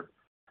 Great quarter.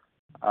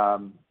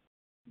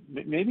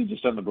 Maybe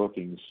just on the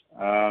bookings.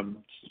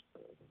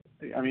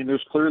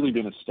 There's clearly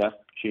been a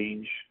step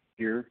change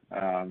here.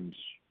 Trying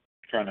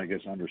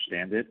to,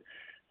 understand it.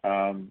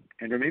 And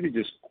or maybe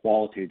just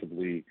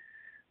qualitatively,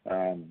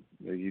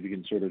 you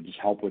can sort of just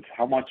help with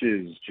how much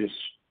is just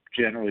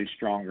generally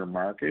stronger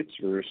markets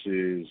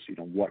versus,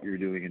 what you're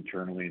doing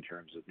internally in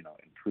terms of,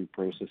 improved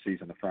processes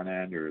on the front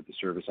end or the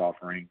service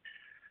offering.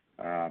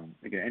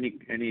 Again,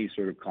 any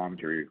sort of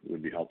commentary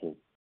would be helpful.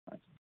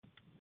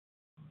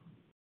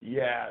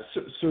 Yeah.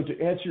 So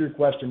to answer your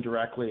question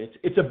directly,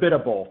 it's a bit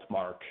of both,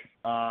 Mark.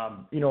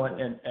 And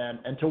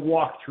to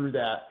walk through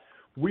that,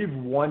 we've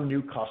won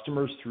new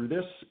customers through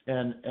this,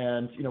 and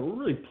we're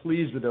really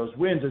pleased with those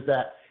wins. Is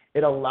that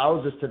it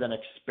allows us to then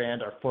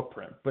expand our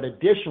footprint. But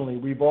additionally,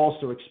 we've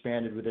also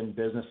expanded within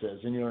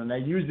businesses, and I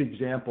used the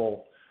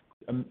example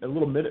a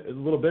little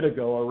bit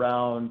ago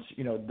around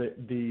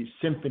the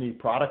Symphony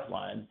product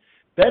line.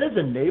 That has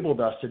enabled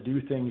us to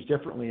do things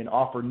differently and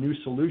offer new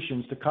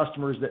solutions to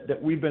customers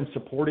that we've been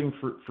supporting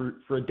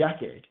for a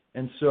decade.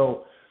 And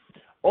so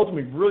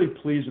ultimately really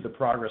pleased with the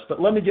progress.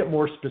 But let me get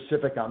more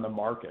specific on the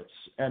markets.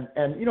 And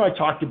I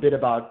talked a bit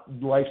about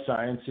life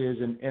sciences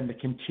and the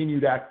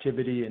continued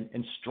activity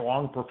and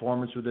strong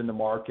performance within the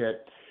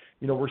market.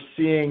 We're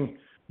seeing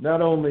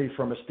not only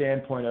from a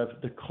standpoint of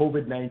the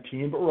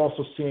COVID-19, but we're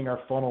also seeing our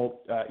funnel,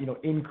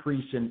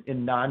 increase in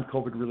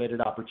non-COVID related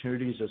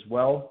opportunities as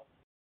well.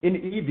 In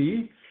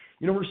EV,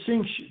 we're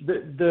seeing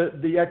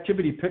the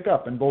activity pick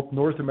up in both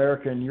North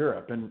America and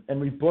Europe, and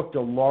we booked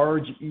a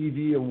large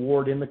EV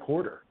award in the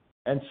quarter.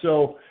 And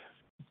so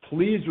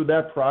pleased with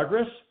that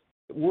progress.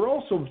 We're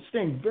also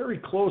staying very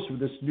close with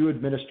this new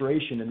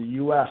administration in the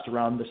U.S.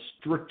 around the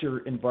stricter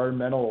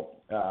environmental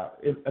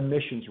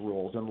emissions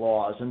rules and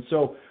laws. And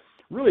so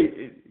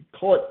really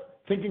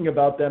thinking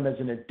about them as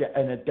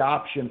an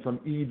adoption from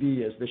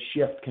EV as the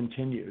shift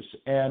continues,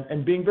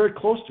 and being very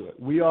close to it.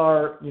 We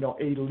are,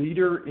 a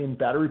leader in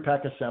battery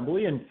pack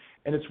assembly, and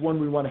it's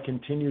one we want to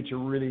continue to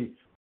really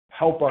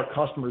help our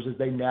customers as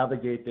they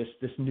navigate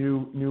this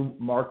new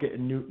market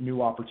and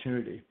new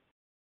opportunity.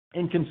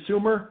 In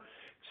consumer,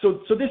 so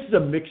this is a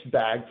mixed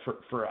bag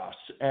for us,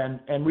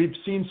 and we've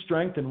seen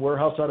strength in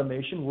warehouse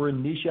automation. We're a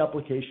niche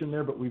application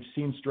there, but we've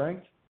seen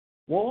strength.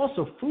 Well,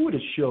 also food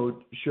has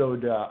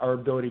showed our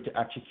ability to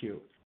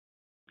execute.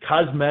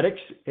 Cosmetics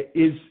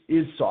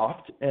is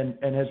soft and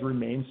has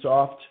remained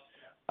soft.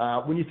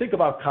 When you think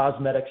about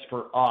cosmetics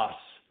for us,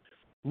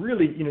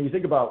 really, you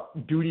think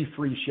about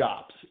duty-free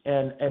shops,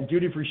 and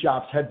duty-free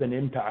shops have been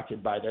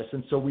impacted by this,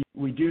 and so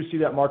we do see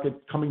that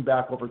market coming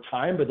back over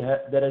time, but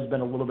that has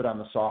been a little bit on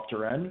the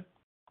softer end.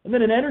 And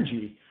then in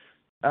energy,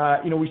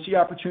 we see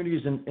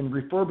opportunities in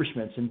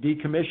refurbishments and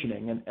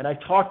decommissioning, and I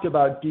talked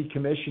about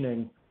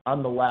decommissioning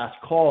on the last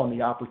call and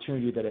the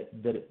opportunity that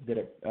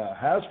it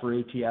has for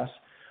ATS,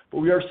 but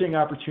we are seeing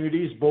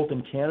opportunities both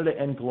in Canada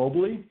and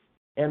globally,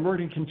 and we're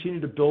going to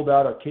continue to build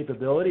out our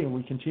capability, and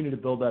we continue to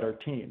build out our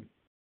team.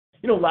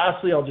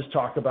 Lastly, I'll just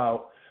talk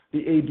about the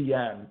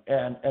ABM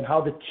and how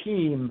the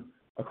team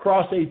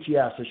across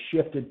ATS has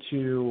shifted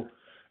to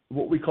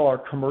what we call our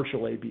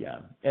commercial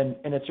ABM, and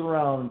it's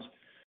around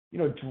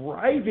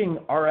driving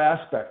our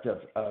aspect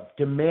of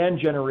demand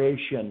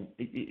generation,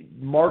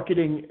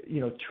 marketing,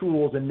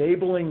 tools,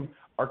 enabling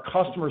our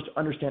customers to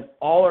understand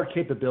all our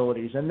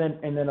capabilities, and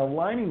then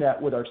aligning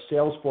that with our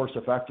sales force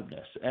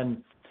effectiveness.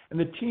 And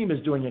the team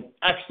is doing an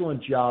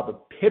excellent job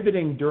of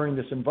pivoting during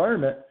this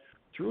environment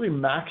to really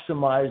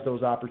maximize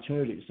those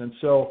opportunities. And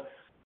so,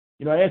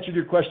 I answered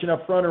your question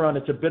up front around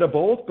it's a bit of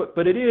both,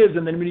 but it is.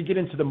 And then when you get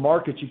into the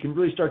markets, you can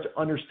really start to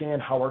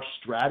understand how our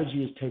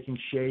strategy is taking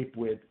shape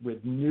with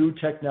new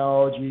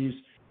technologies,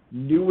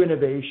 new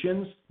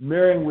innovations,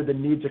 marrying with the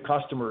needs of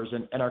customers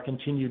and our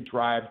continued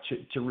drive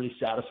to really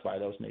satisfy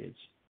those needs.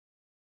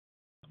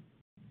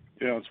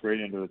 Yeah, that's great,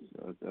 Andrew.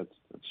 That's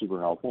super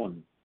helpful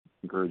and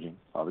encouraging,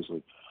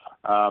 obviously.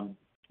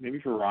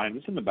 Maybe for Ryan,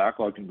 just in the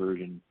backlog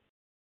conversion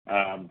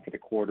for the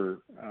quarter,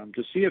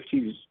 does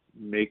CFTs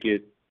make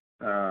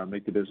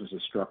the business a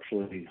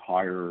structurally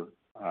higher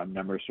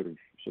number, sort of,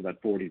 so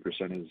that 40%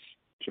 is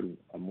sort of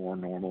a more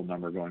normal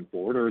number going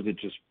forward, or is it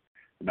just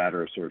a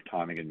matter of sort of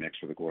timing and mix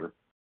for the quarter?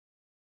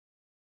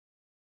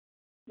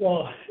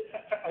 Well,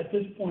 at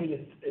this point,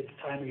 it's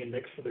timing and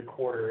mix for the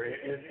quarter,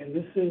 and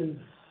this is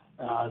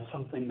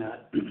something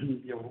that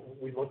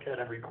we look at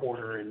every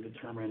quarter and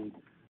determine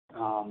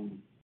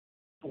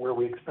where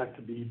we expect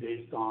to be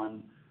based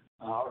on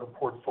our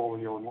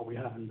portfolio and what we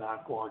have in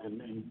backlog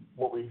and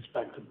what we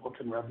expect to book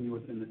in revenue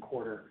within the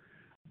quarter.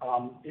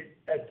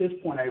 At this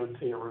point, I would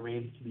say it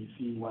remains to be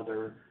seen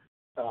whether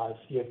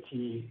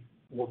CFT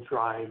will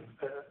drive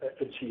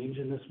a change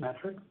in this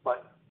metric,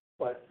 but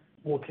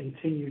we'll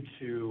continue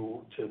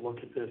to look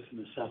at this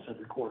and assess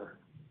every quarter.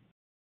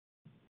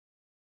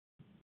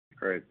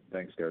 Great.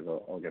 Thanks, guys.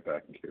 I'll get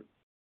back in queue.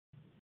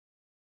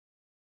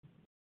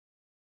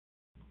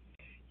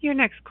 Your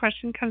next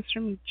question comes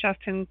from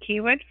Justin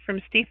Keywood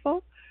from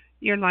Stifel.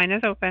 Your line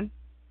is open.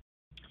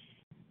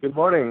 Good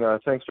morning.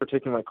 Thanks for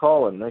taking my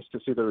call, and nice to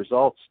see the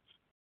results.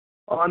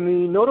 On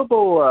the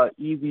notable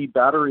EV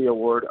battery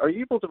award, are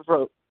you able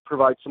to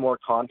provide some more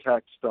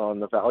context on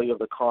the value of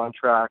the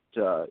contract,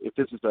 if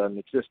this is an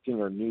existing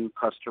or new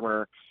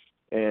customer,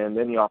 and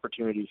any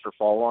opportunity for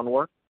follow-on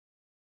work?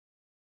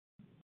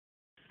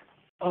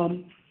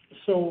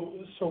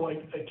 So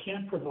I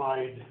can't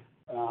provide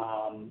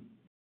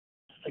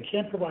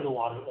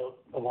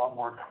a lot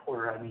more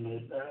color. I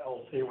mean,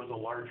 I'll say it was a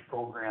large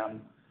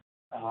program.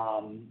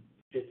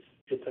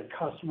 It's a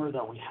customer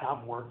that we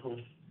have worked with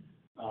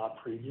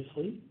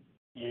previously,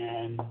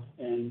 and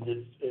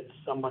it's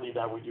somebody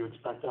that we do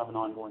expect to have an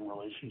ongoing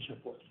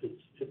relationship with.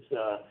 It's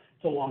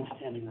a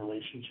long-standing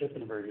relationship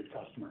and a very good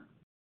customer.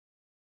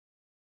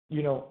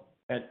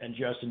 And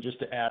Justin, just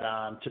to add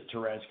on to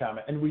Ryan's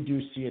comment, and we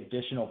do see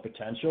additional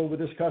potential with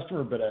this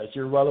customer, but as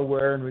you're well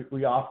aware, and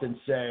we often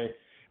say,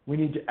 we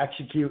need to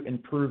execute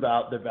and prove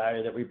out the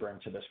value that we bring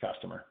to this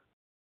customer.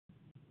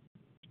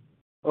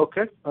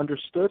 Okay,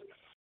 understood.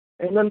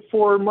 And then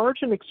for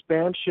margin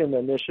expansion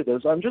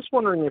initiatives, I'm just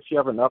wondering if you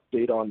have an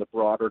update on the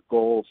broader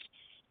goals.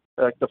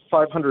 Like the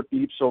 500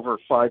 beeps over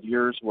 5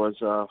 years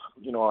was,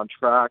 on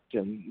track,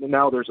 and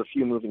now there's a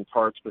few moving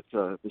parts with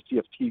the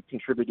CFT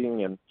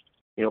contributing and,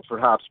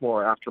 perhaps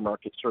more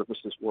aftermarket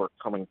services work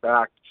coming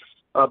back.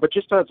 But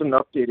just as an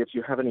update, if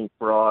you have any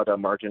broad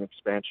margin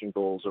expansion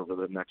goals over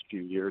the next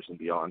few years and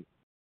beyond.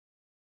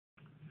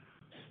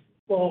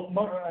 Well,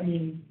 I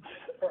mean,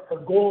 our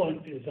goal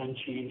is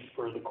unchanged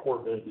for the core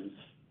business.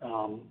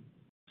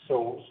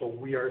 So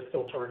we are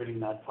still targeting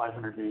that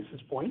 500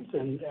 basis points,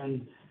 and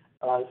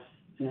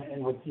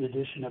with the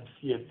addition of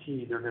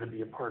CFT, they're going to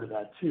be a part of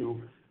that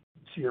too.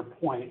 To your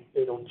point,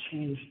 it'll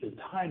change the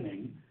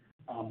timing,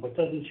 but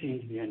doesn't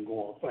change the end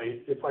goal.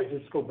 If I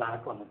just go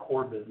back on the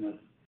core business,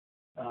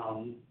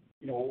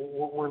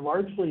 we're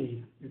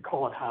largely, you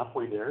call it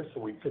halfway there.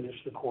 So we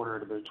finished the quarter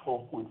at about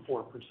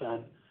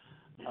 12.4%.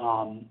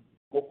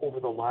 Over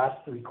the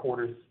last 3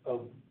 quarters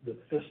of the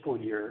fiscal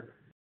year,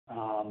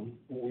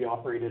 we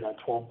operated at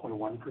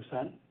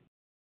 12.1%.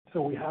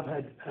 So we have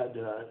had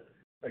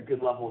a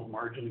good level of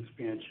margin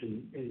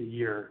expansion in the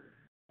year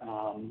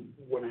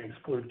when I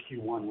exclude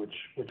Q1, which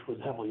was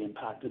heavily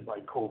impacted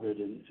by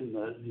COVID and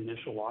the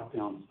initial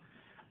lockdowns.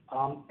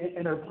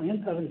 And our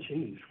plans haven't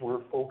changed.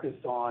 We're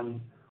focused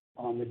on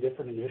the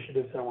different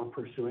initiatives that we're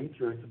pursuing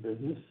throughout the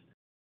business.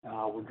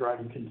 We're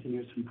driving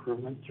continuous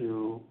improvement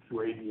through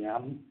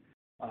ABM.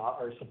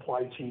 Our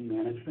supply chain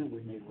management,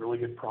 we've made really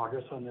good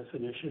progress on this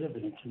initiative,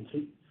 and it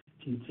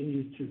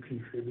continues to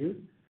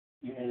contribute,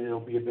 and it'll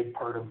be a big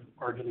part of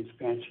margin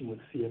expansion with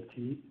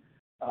CFT.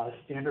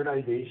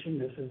 Standardization,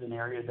 this is an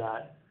area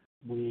that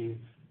we've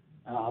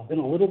been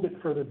a little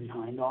bit further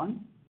behind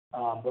on,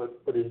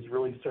 but is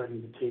really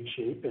starting to take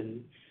shape.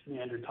 And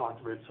Andrew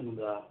talked about some of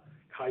the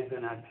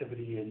Kaizen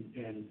activity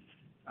and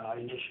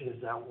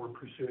initiatives that we're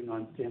pursuing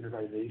on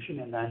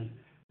standardization. And then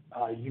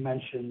you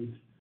mentioned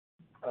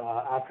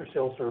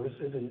after-sales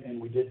services,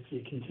 and we did see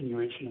a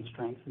continuation of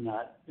strength in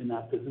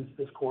that business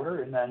this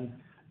quarter. And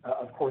then,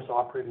 of course,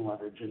 operating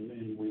leverage,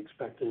 and we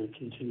expect to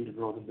continue to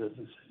grow the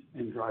business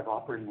and drive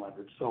operating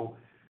leverage. So,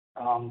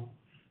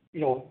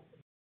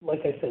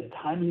 like I said,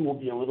 timing will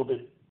be a little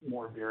bit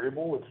more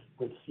variable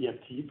with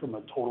CFT from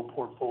a total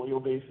portfolio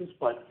basis,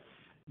 but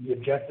the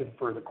objective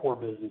for the core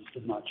business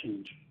does not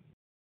change.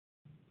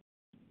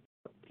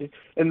 Okay.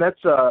 And that's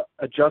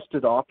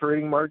adjusted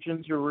operating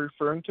margins you're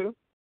referring to?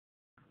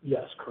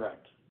 Yes,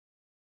 correct.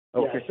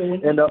 Okay.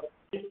 Yeah,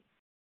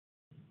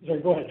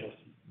 sorry, go ahead,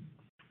 Justin.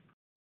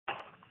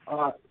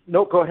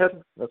 No, go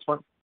ahead. That's fine.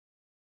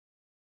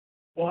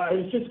 Well, I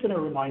was just going to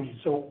remind you,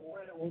 so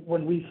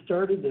when we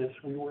started this,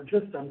 we were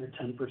just under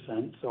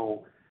 10%.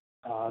 So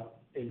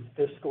in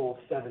fiscal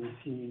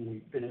 17,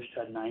 we finished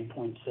at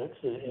 9.6.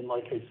 And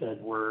like I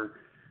said,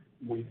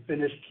 we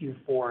finished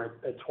Q4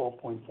 at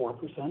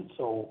 12.4%.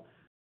 So,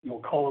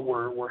 call it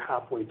we're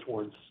halfway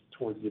towards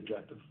the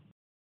objective.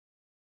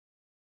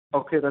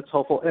 Okay, that's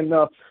helpful. And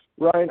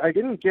Ryan, I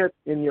didn't get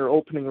in your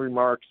opening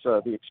remarks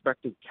the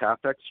expected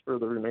CapEx for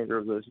the remainder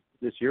of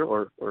this year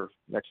or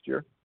next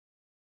year.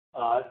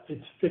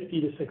 It's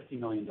 $50 to $60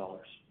 million.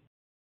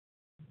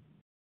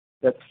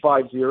 That's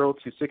 50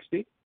 to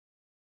 60?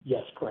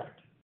 Yes, correct.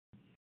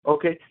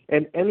 Okay,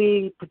 and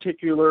any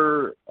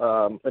particular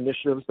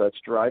initiatives that's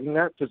driving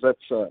that? Because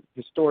that's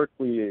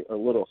historically a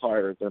little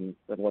higher than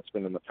what's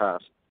been in the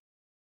past.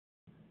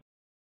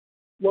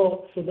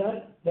 Well, so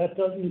that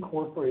does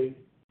incorporate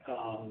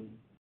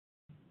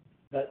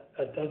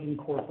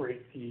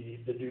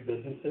the new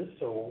businesses.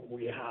 So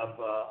we have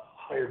a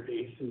higher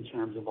base in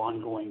terms of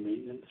ongoing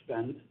maintenance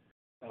spend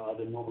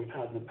than what we've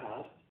had in the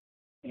past,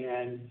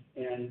 and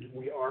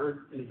we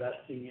are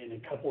investing in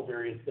a couple of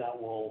areas that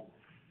will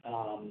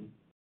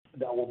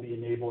be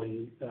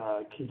enabling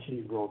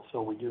continued growth.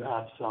 So we do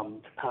have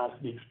some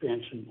capacity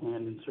expansion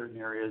planned in certain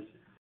areas.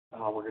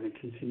 We're going to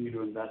continue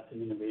to invest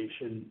in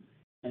innovation,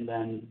 and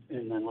then,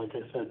 like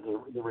I said,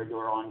 the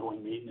regular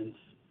ongoing maintenance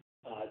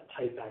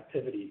type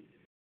activity.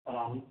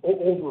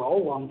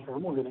 Overall, long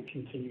term, we're going to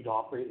continue to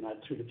operate in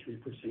that 2 to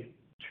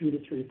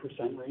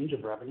 3% range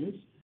of revenues,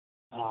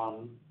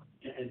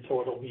 and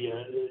so it'll be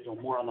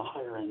more on the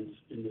higher ends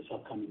in this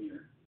upcoming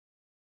year.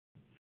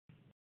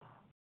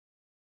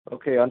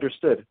 Okay,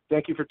 understood.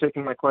 Thank you for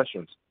taking my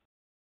questions.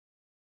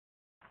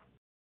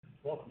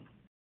 Welcome.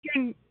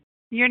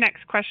 Your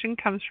next question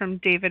comes from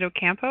David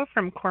Ocampo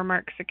from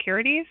Cormark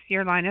Securities.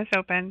 Your line is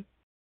open.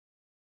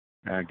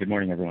 Good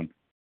morning, everyone.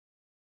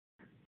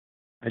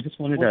 I just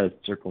wanted to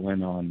circle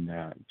in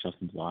on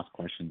Justin's last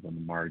questions on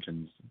the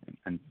margins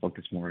and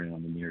focus more in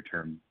on the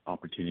near-term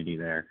opportunity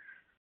there.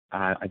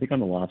 I think on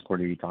the last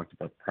quarter you talked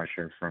about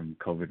pressure from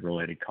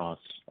COVID-related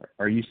costs.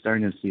 Are you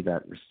starting to see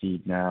that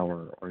recede now,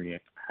 or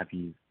have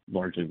you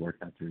largely worked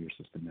that through your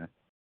system now?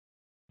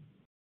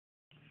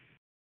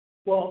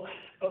 Well,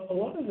 a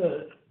lot of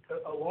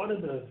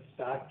the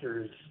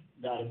factors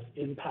that have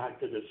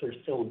impacted us are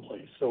still in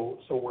place. So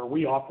where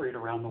we operate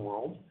around the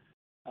world,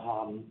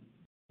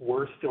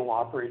 we're still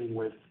operating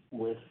with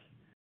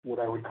what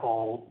I would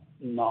call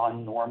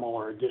non-normal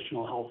or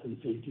additional health and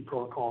safety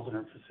protocols in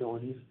our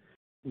facilities.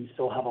 We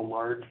still have a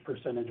large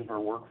percentage of our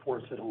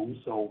workforce at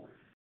home. So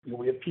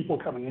we have people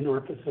coming into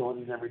our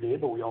facilities every day,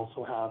 but we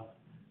also have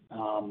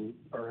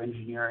our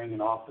engineering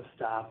and office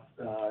staff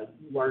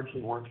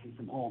largely working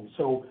from home.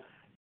 So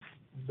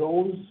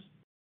those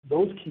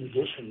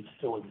conditions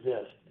still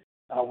exist.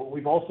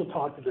 We've also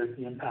talked about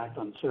the impact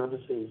on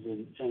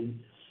services and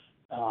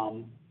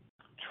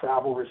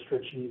travel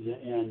restrictions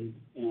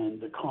and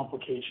the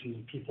complications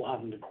of people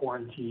having to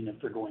quarantine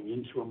if they're going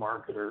into a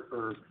market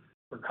or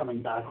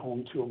coming back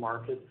home to a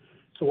market.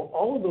 So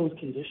all of those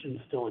conditions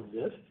still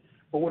exist.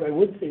 But what I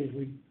would say is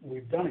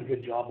we've done a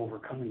good job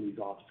overcoming these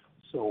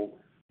obstacles. So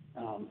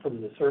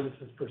from the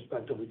services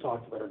perspective, we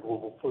talked about our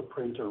global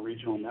footprint, our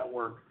regional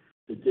network,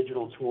 the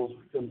digital tools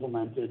we've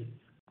implemented,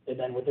 and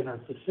then within our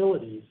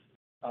facilities,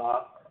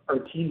 our our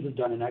teams have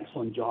done an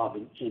excellent job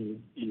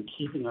in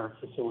keeping our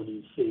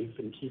facilities safe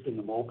and keeping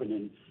them open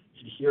and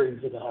adhering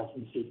to the health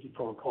and safety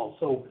protocol.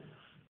 So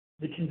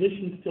the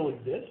conditions still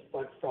exist,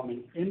 but from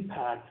an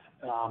impact,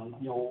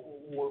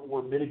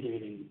 we're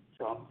mitigating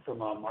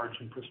from a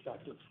margin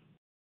perspective.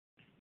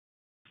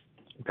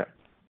 Okay.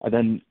 And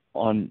then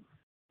on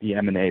the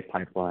M&A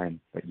pipeline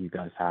that you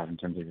guys have in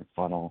terms of your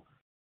funnel,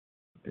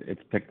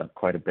 it's picked up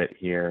quite a bit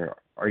here.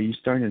 Are you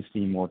starting to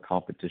see more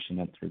competition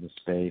enter the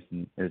space,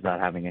 and is that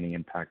having any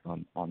impact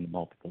on the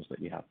multiples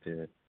that you have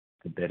to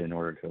bid in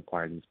order to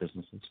acquire these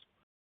businesses?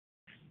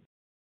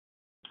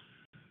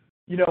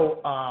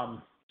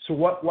 So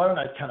why don't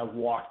I kind of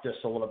walk this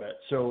a little bit?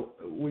 So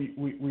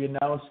we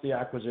announced the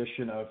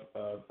acquisition of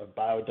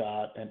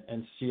BioDot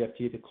and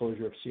CFT, the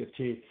closure of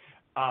CFT.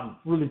 I'm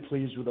really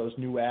pleased with those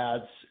new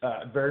ads,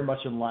 very much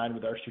in line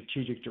with our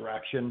strategic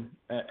direction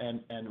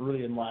and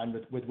really in line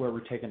with where we're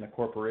taking the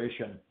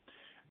corporation.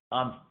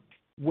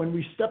 When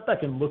we step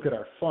back and look at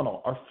our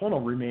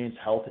funnel remains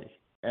healthy.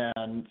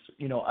 And,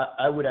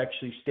 I would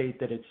actually state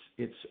that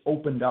it's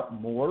opened up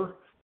more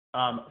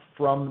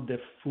from the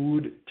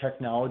food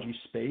technology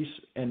space.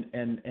 And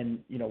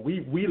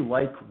we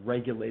like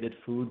regulated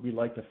food. We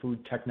like the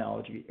food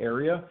technology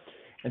area.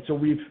 And so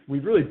we've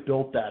really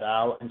built that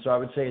out. And so I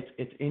would say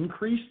it's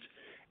increased,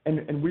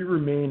 and we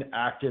remain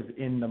active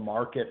in the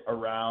market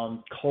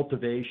around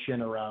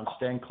cultivation, around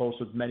staying close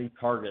with many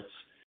targets.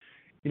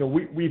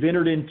 We've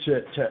entered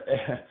into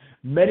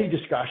many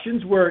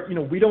discussions where,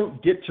 we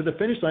don't get to the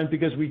finish line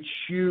because we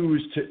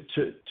choose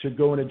to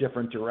go in a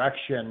different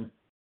direction.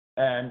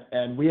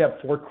 And we have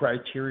 4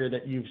 criteria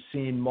that you've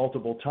seen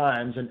multiple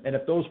times. And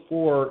if those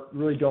 4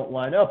 really don't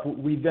line up,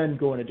 we then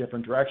go in a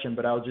different direction.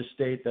 But I'll just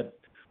state that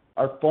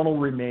our funnel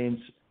remains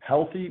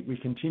healthy. We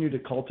continue to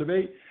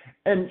cultivate.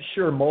 And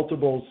sure,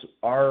 multiples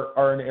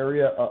are an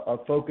area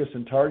of focus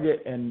and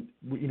target. And,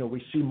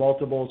 we see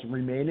multiples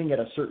remaining at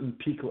a certain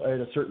peak,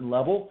 at a certain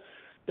level.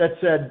 That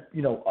said,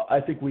 I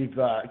think we've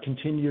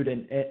continued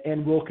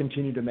and will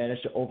continue to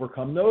manage to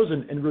overcome those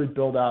and really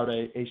build out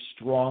a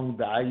strong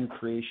value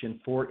creation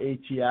for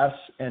ATS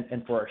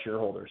and for our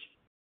shareholders.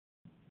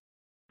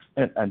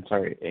 And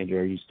sorry, Andrew,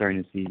 are you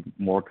starting to see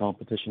more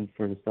competition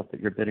for the stuff that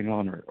you're bidding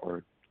on,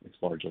 or it's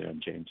largely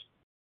unchanged?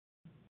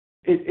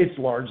 It's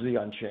largely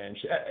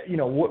unchanged.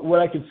 What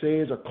I can say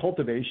is our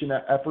cultivation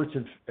efforts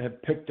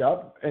have picked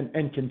up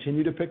and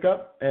continue to pick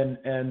up, and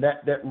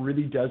that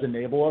really does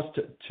enable us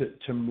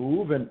to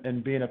move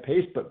and be in a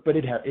pace, but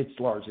it's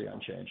largely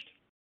unchanged.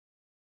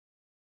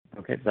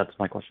 Okay, that's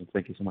my question.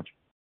 Thank you so much.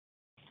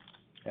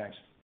 Thanks.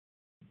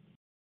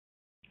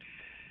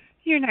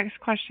 Your next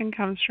question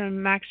comes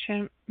from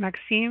Maxim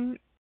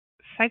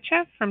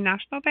Sytchev from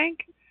National Bank.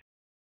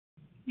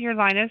 Your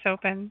line is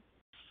open.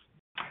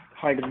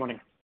 Hi, good morning.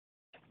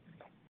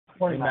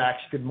 Morning, Max.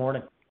 Good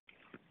morning.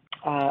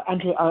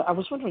 Andrew, I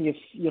was wondering if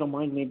you don't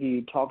mind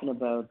maybe talking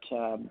about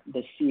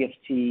the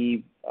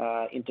CFT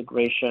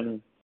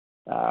integration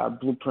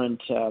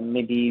blueprint,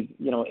 maybe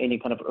any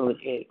kind of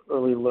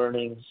early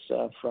learnings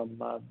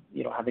from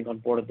having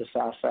onboarded this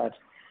asset,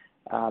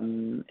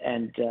 and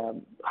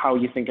how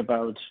you think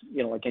about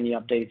like any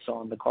updates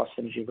on the cost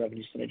synergy,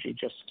 revenue synergy,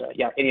 just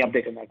any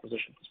update on the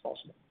acquisition if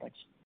possible. Thanks.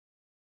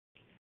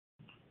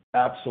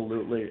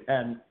 Absolutely,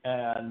 and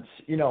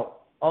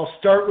I'll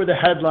start with a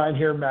headline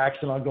here, Max,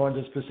 and I'll go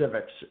into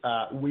specifics.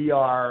 We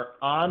are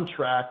on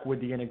track with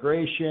the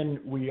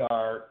integration. We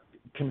are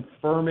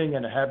confirming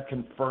and have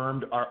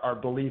confirmed our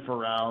belief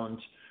around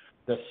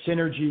the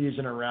synergies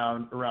and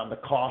around the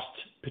cost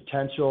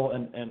potential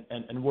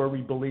and where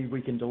we believe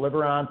we can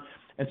deliver on.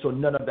 And so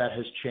none of that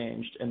has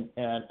changed. And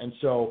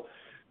so,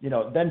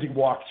 then to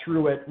walk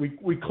through it,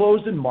 we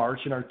closed in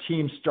March, and our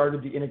team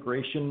started the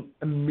integration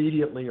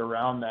immediately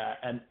around that.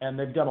 And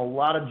they've done a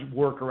lot of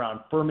work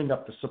around firming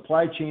up the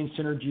supply chain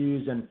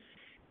synergies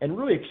and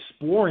really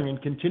exploring and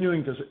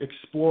continuing to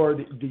explore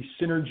the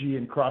synergy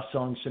and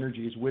cross-selling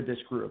synergies with this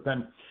group.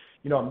 And,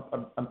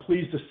 I'm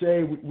pleased to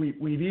say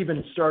we've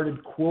even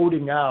started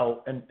quoting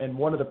out, and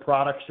one of the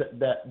products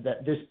that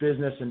this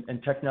business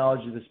and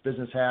technology this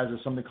business has is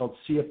something called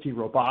CFT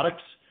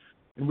Robotics.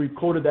 And we've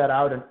quoted that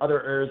out in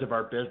other areas of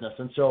our business.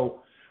 And so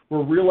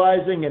we're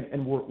realizing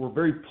and we're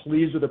very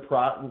pleased with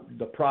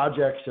the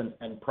projects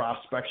and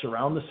prospects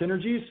around the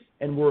synergies,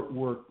 and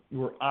we're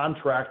on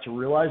track to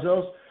realize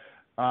those.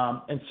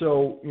 And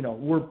so,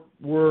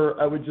 we're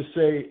I would just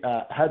say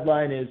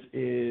headline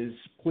is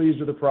pleased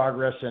with the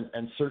progress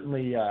and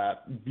certainly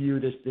view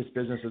this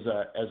business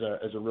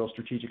as a real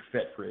strategic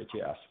fit for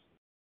ATS.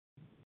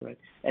 Right.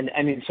 And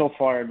I mean, so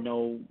far,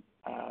 no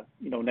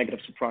negative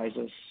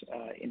surprises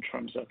in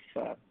terms of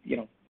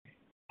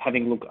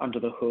having looked under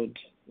the hood,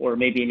 or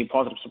maybe any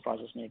positive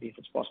surprises, maybe if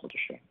it's possible to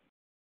share.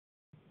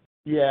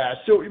 Yeah.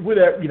 So with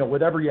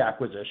every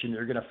acquisition,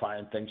 you're going to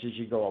find things as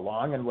you go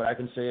along. And what I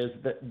can say is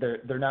that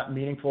they're not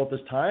meaningful at this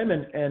time.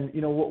 And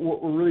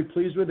what we're really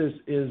pleased with is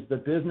the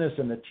business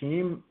and the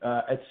team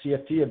at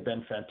CFT have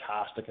been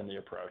fantastic in the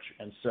approach.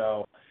 And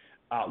so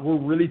we're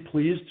really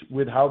pleased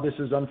with how this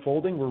is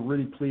unfolding. We're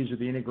really pleased with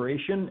the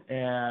integration,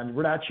 and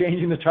we're not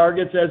changing the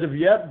targets as of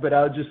yet, but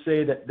I'll just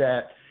say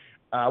that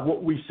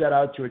what we set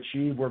out to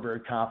achieve, we're very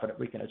confident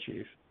we can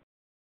achieve.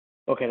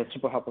 Okay, that's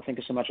super helpful. Thank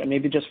you so much. And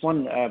maybe just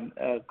one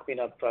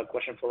cleanup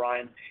question for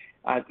Ryan.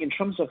 In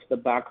terms of the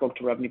backlog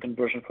to revenue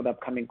conversion for the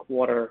upcoming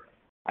quarter,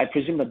 I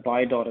presume that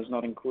BioDot is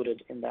not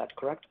included in that,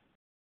 correct?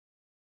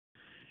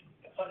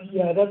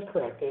 Yeah, that's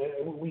correct.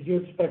 We do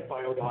expect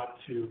BioDot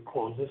to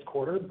close this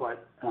quarter,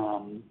 but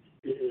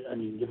I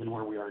mean, given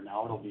where we are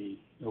now, it'll be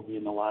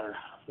in the latter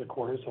half of the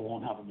quarter, so it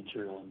won't have a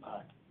material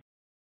impact.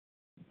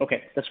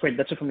 Okay, that's great.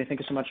 That's it for me. Thank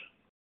you so much.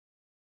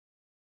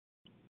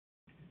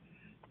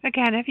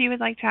 Again, if you would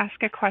like to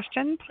ask a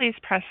question, please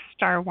press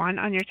star 1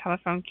 on your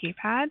telephone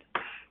keypad.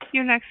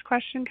 Your next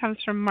question comes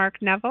from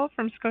Mark Neville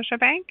from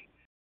Scotiabank.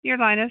 Your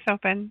line is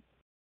open.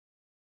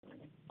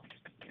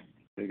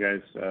 Hey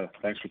guys,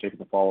 thanks for taking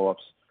the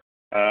follow-ups.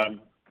 I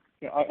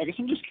guess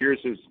I'm just curious,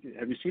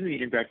 have you seen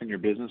any impact on your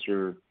business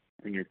or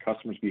in your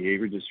customers'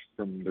 behavior just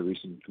from the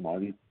recent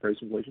commodity price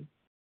inflation?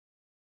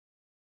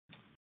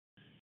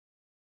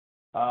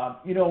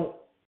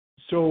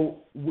 So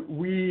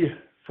we,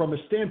 from a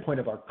standpoint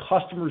of our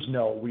customers,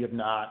 no, we have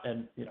not.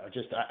 And,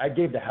 I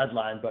gave the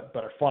headline, but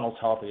our funnel's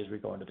healthy as we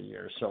go into the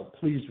year. So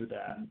pleased with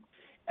that.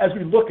 As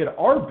we look at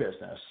our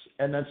business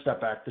and then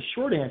step back, the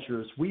short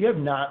answer is we have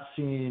not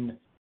seen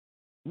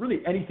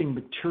really anything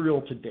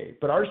material to date,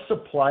 but our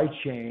supply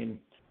chain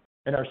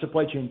and our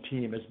supply chain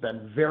team has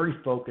been very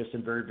focused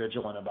and very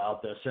vigilant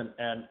about this.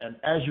 And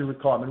as you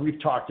recall, I mean,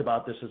 we've talked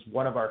about this as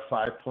one of our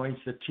 5 points.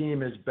 The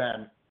team has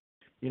been,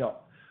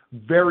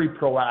 very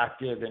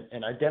proactive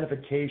in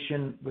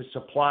identification with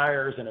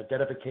suppliers and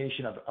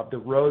identification of the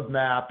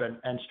roadmap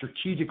and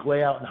strategic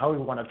layout and how we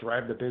want to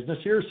drive the business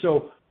here.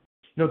 So,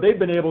 they've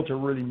been able to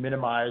really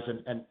minimize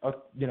and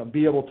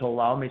be able to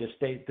allow me to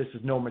state this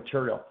is no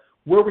material.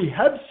 Where we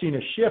have seen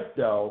a shift,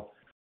 though,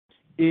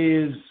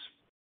 is,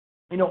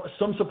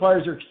 some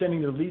suppliers are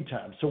extending their lead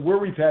time. So where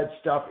we've had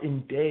stuff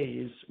in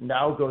days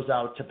now goes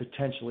out to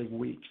potentially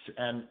weeks.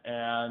 And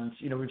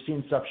we've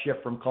seen stuff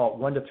shift from, call it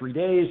 1 to 3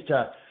 days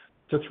to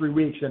 3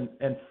 weeks.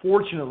 And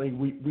fortunately,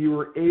 we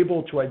were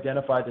able to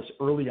identify this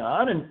early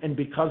on. And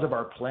because of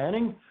our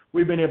planning,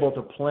 we've been able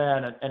to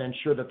plan and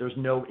ensure that there's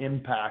no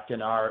impact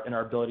in our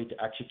ability to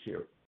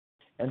execute.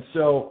 And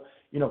so,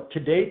 to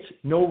date,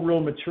 no real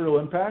material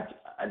impact.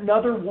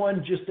 Another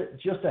one, just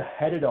to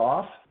head it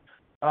off,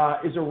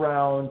 is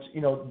around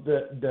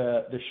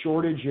the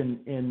shortage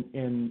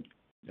in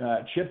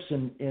chips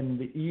in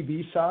the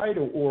EV side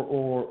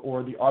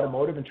or the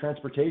automotive and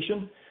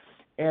transportation.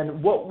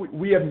 And what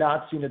we have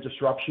not seen a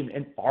disruption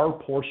in our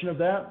portion of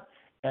that.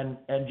 And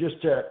just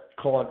to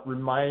call it,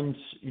 remind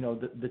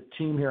the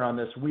team here on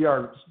this, we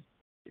are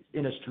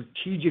in a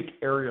strategic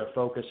area of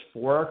focus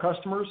for our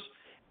customers,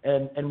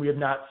 and we have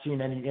not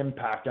seen any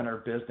impact on our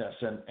business.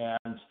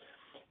 And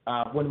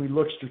when we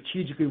look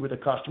strategically with the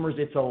customers,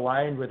 it's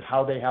aligned with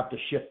how they have to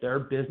shift their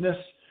business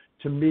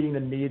to meeting the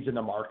needs in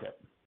the market.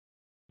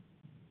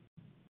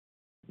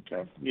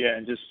 Okay. Yeah,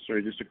 and just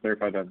to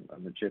clarify that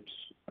on the chips,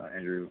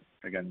 Andrew,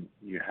 again,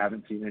 you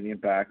haven't seen any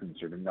impact and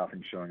sort of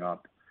nothing showing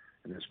up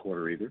in this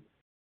quarter either,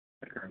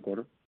 the current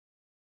quarter?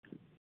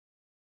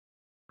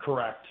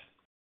 Correct.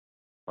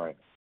 Right.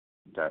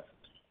 Okay.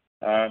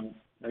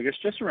 I guess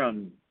just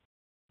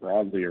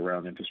broadly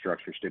around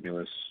infrastructure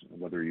stimulus,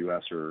 whether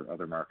U.S. or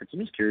other markets, I'm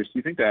just curious, do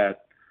you think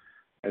that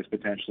as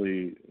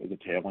potentially as a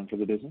tailwind for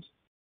the business?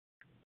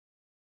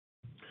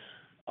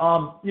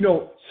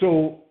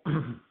 So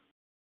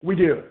we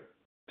do.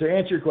 To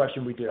answer your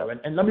question, we do.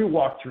 And let me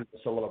walk through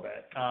this a little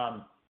bit.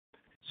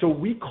 So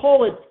we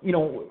call it,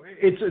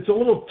 it's a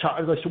little tough.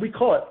 So we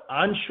call it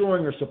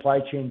onshoring or supply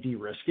chain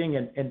de-risking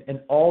in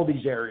all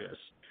these areas.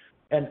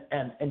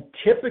 And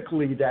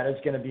typically that is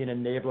going to be an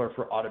enabler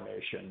for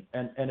automation.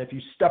 And if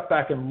you step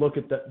back and look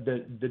at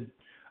the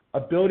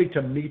ability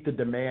to meet the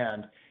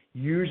demand,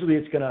 usually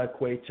it's going to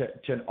equate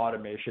to an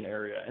automation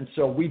area. And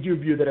so we do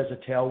view that as a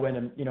tailwind.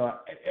 And,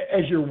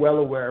 as you're well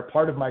aware,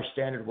 part of my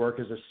standard work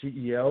as a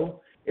CEO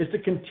is to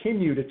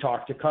continue to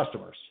talk to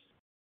customers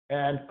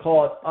and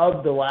call it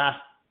of the last,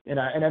 and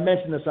I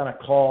mentioned this on a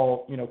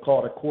call,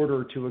 call it a quarter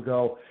or two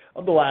ago,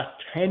 of the last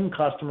 10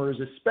 customers,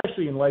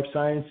 especially in life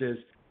sciences,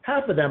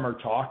 half of them are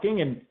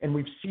talking, and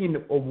we've seen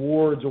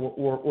awards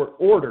or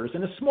orders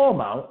in a small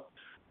amount,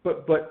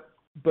 but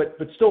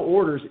still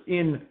orders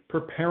in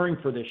preparing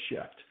for this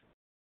shift.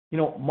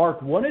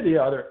 Mark, one of the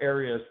other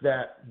areas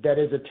that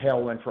is a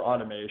tailwind for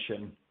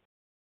automation,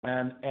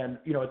 and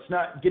it's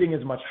not getting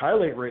as much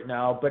highlight right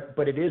now,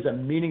 but it is a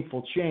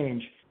meaningful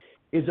change,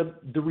 is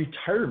the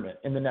retirement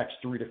in the next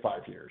 3 to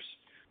 5 years.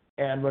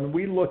 And when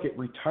we look at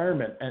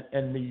retirement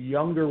and the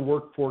younger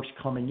workforce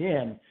coming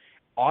in,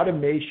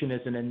 automation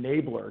is an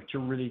enabler to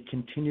really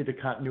continue the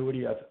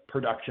continuity of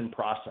production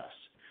process.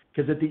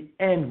 Because at the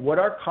end, what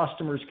our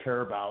customers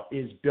care about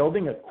is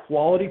building a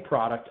quality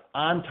product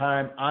on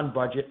time, on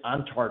budget,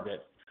 on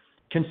target,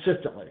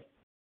 consistently.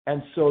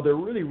 And so they're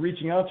really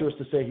reaching out to us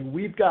to say,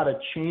 we've got a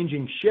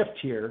changing shift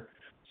here.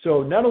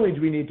 So not only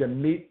do we need to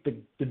meet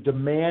the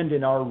demand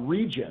in our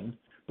region,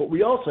 but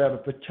we also have a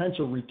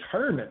potential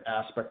retirement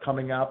aspect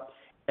coming up,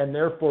 and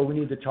therefore we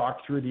need to talk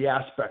through the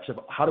aspects of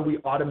how do we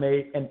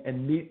automate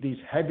and meet these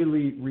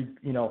heavily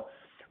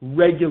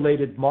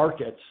regulated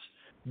markets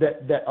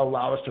that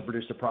allow us to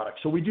produce the product.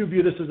 So we do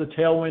view this as a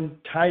tailwind.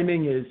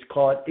 Timing is,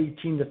 call it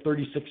 18 to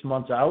 36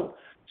 months out.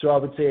 So I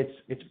would say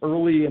it's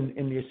early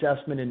in the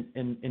assessment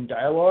in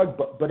dialogue,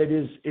 but it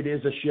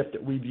is a shift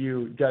that we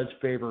view does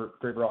favor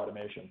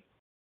automation.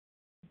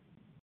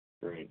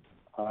 Great.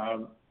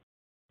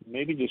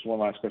 Maybe just one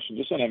last question,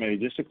 just on M&A,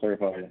 just to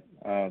clarify.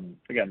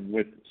 Again,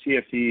 with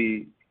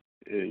CFT,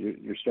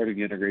 you're starting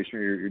the integration,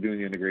 or you're doing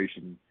the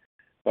integration.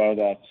 Well,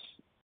 that's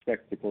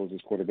expected to close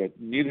this quarter, but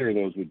neither of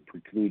those would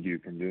preclude you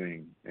from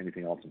doing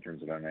anything else in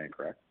terms of M&A,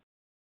 correct?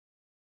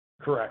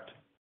 Correct.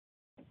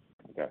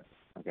 Okay.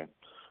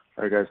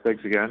 All right, guys,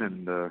 thanks again,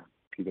 and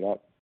keep it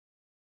up.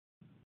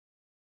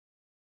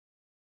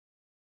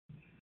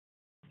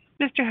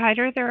 Mr.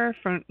 Hyder, there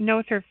are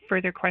no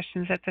further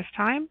questions at this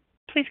time.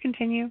 Please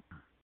continue.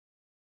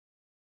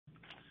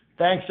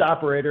 Thanks,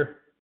 operator.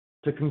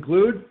 To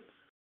conclude,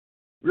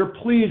 we are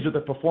pleased with the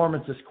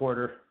performance this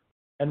quarter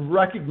and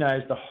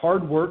recognize the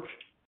hard work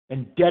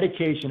and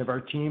dedication of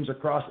our teams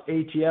across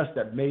ATS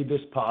that made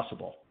this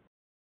possible.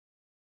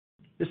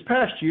 This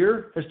past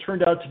year has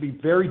turned out to be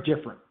very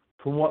different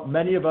from what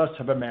many of us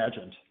have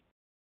imagined.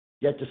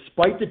 Yet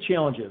despite the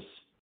challenges,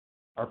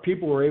 our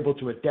people were able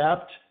to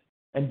adapt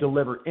and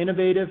deliver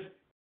innovative,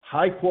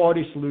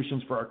 high-quality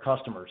solutions for our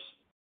customers.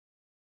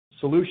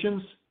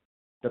 Solutions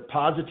that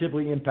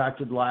positively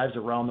impacted lives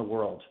around the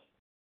world.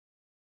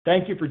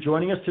 Thank you for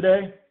joining us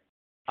today.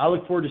 I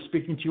look forward to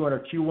speaking to you on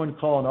our Q1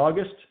 call in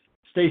August.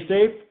 Stay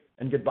safe,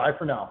 and goodbye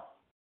for now.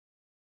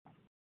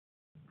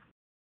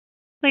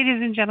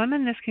 Ladies and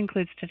gentlemen, this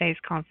concludes today's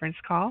conference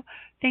call.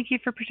 Thank you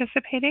for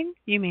participating.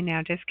 You may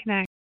now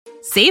disconnect.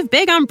 Save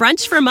big on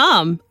brunch for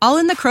mom, all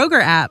in the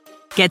Kroger app.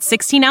 Get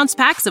 16-ounce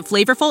packs of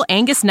flavorful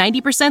Angus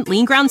 90%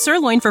 lean ground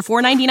sirloin for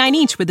 $4.99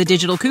 each with a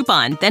digital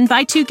coupon. Then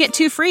buy 2, get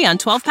 2 free on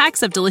 12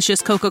 packs of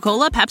delicious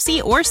Coca-Cola,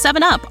 Pepsi, or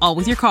 7-Up, all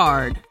with your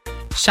card.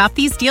 Shop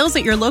these deals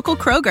at your local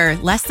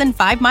Kroger, less than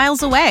 5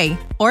 miles away.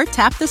 Or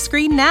tap the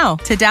screen now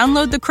to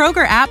download the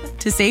Kroger app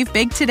to save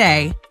big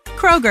today.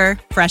 Kroger,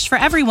 fresh for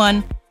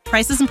everyone.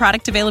 Prices and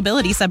product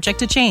availability subject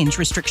to change.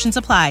 Restrictions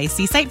apply.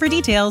 See site for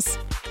details.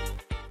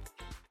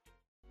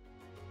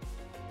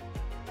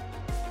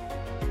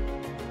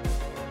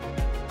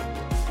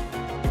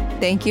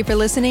 Thank you for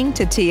listening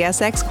to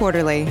TSX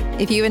Quarterly.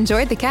 If you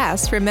enjoyed the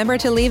cast, remember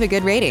to leave a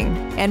good rating.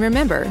 And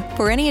remember,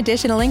 for any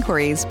additional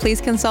inquiries,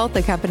 please consult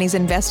the company's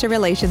investor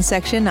relations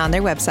section on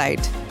their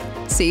website.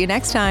 See you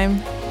next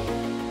time.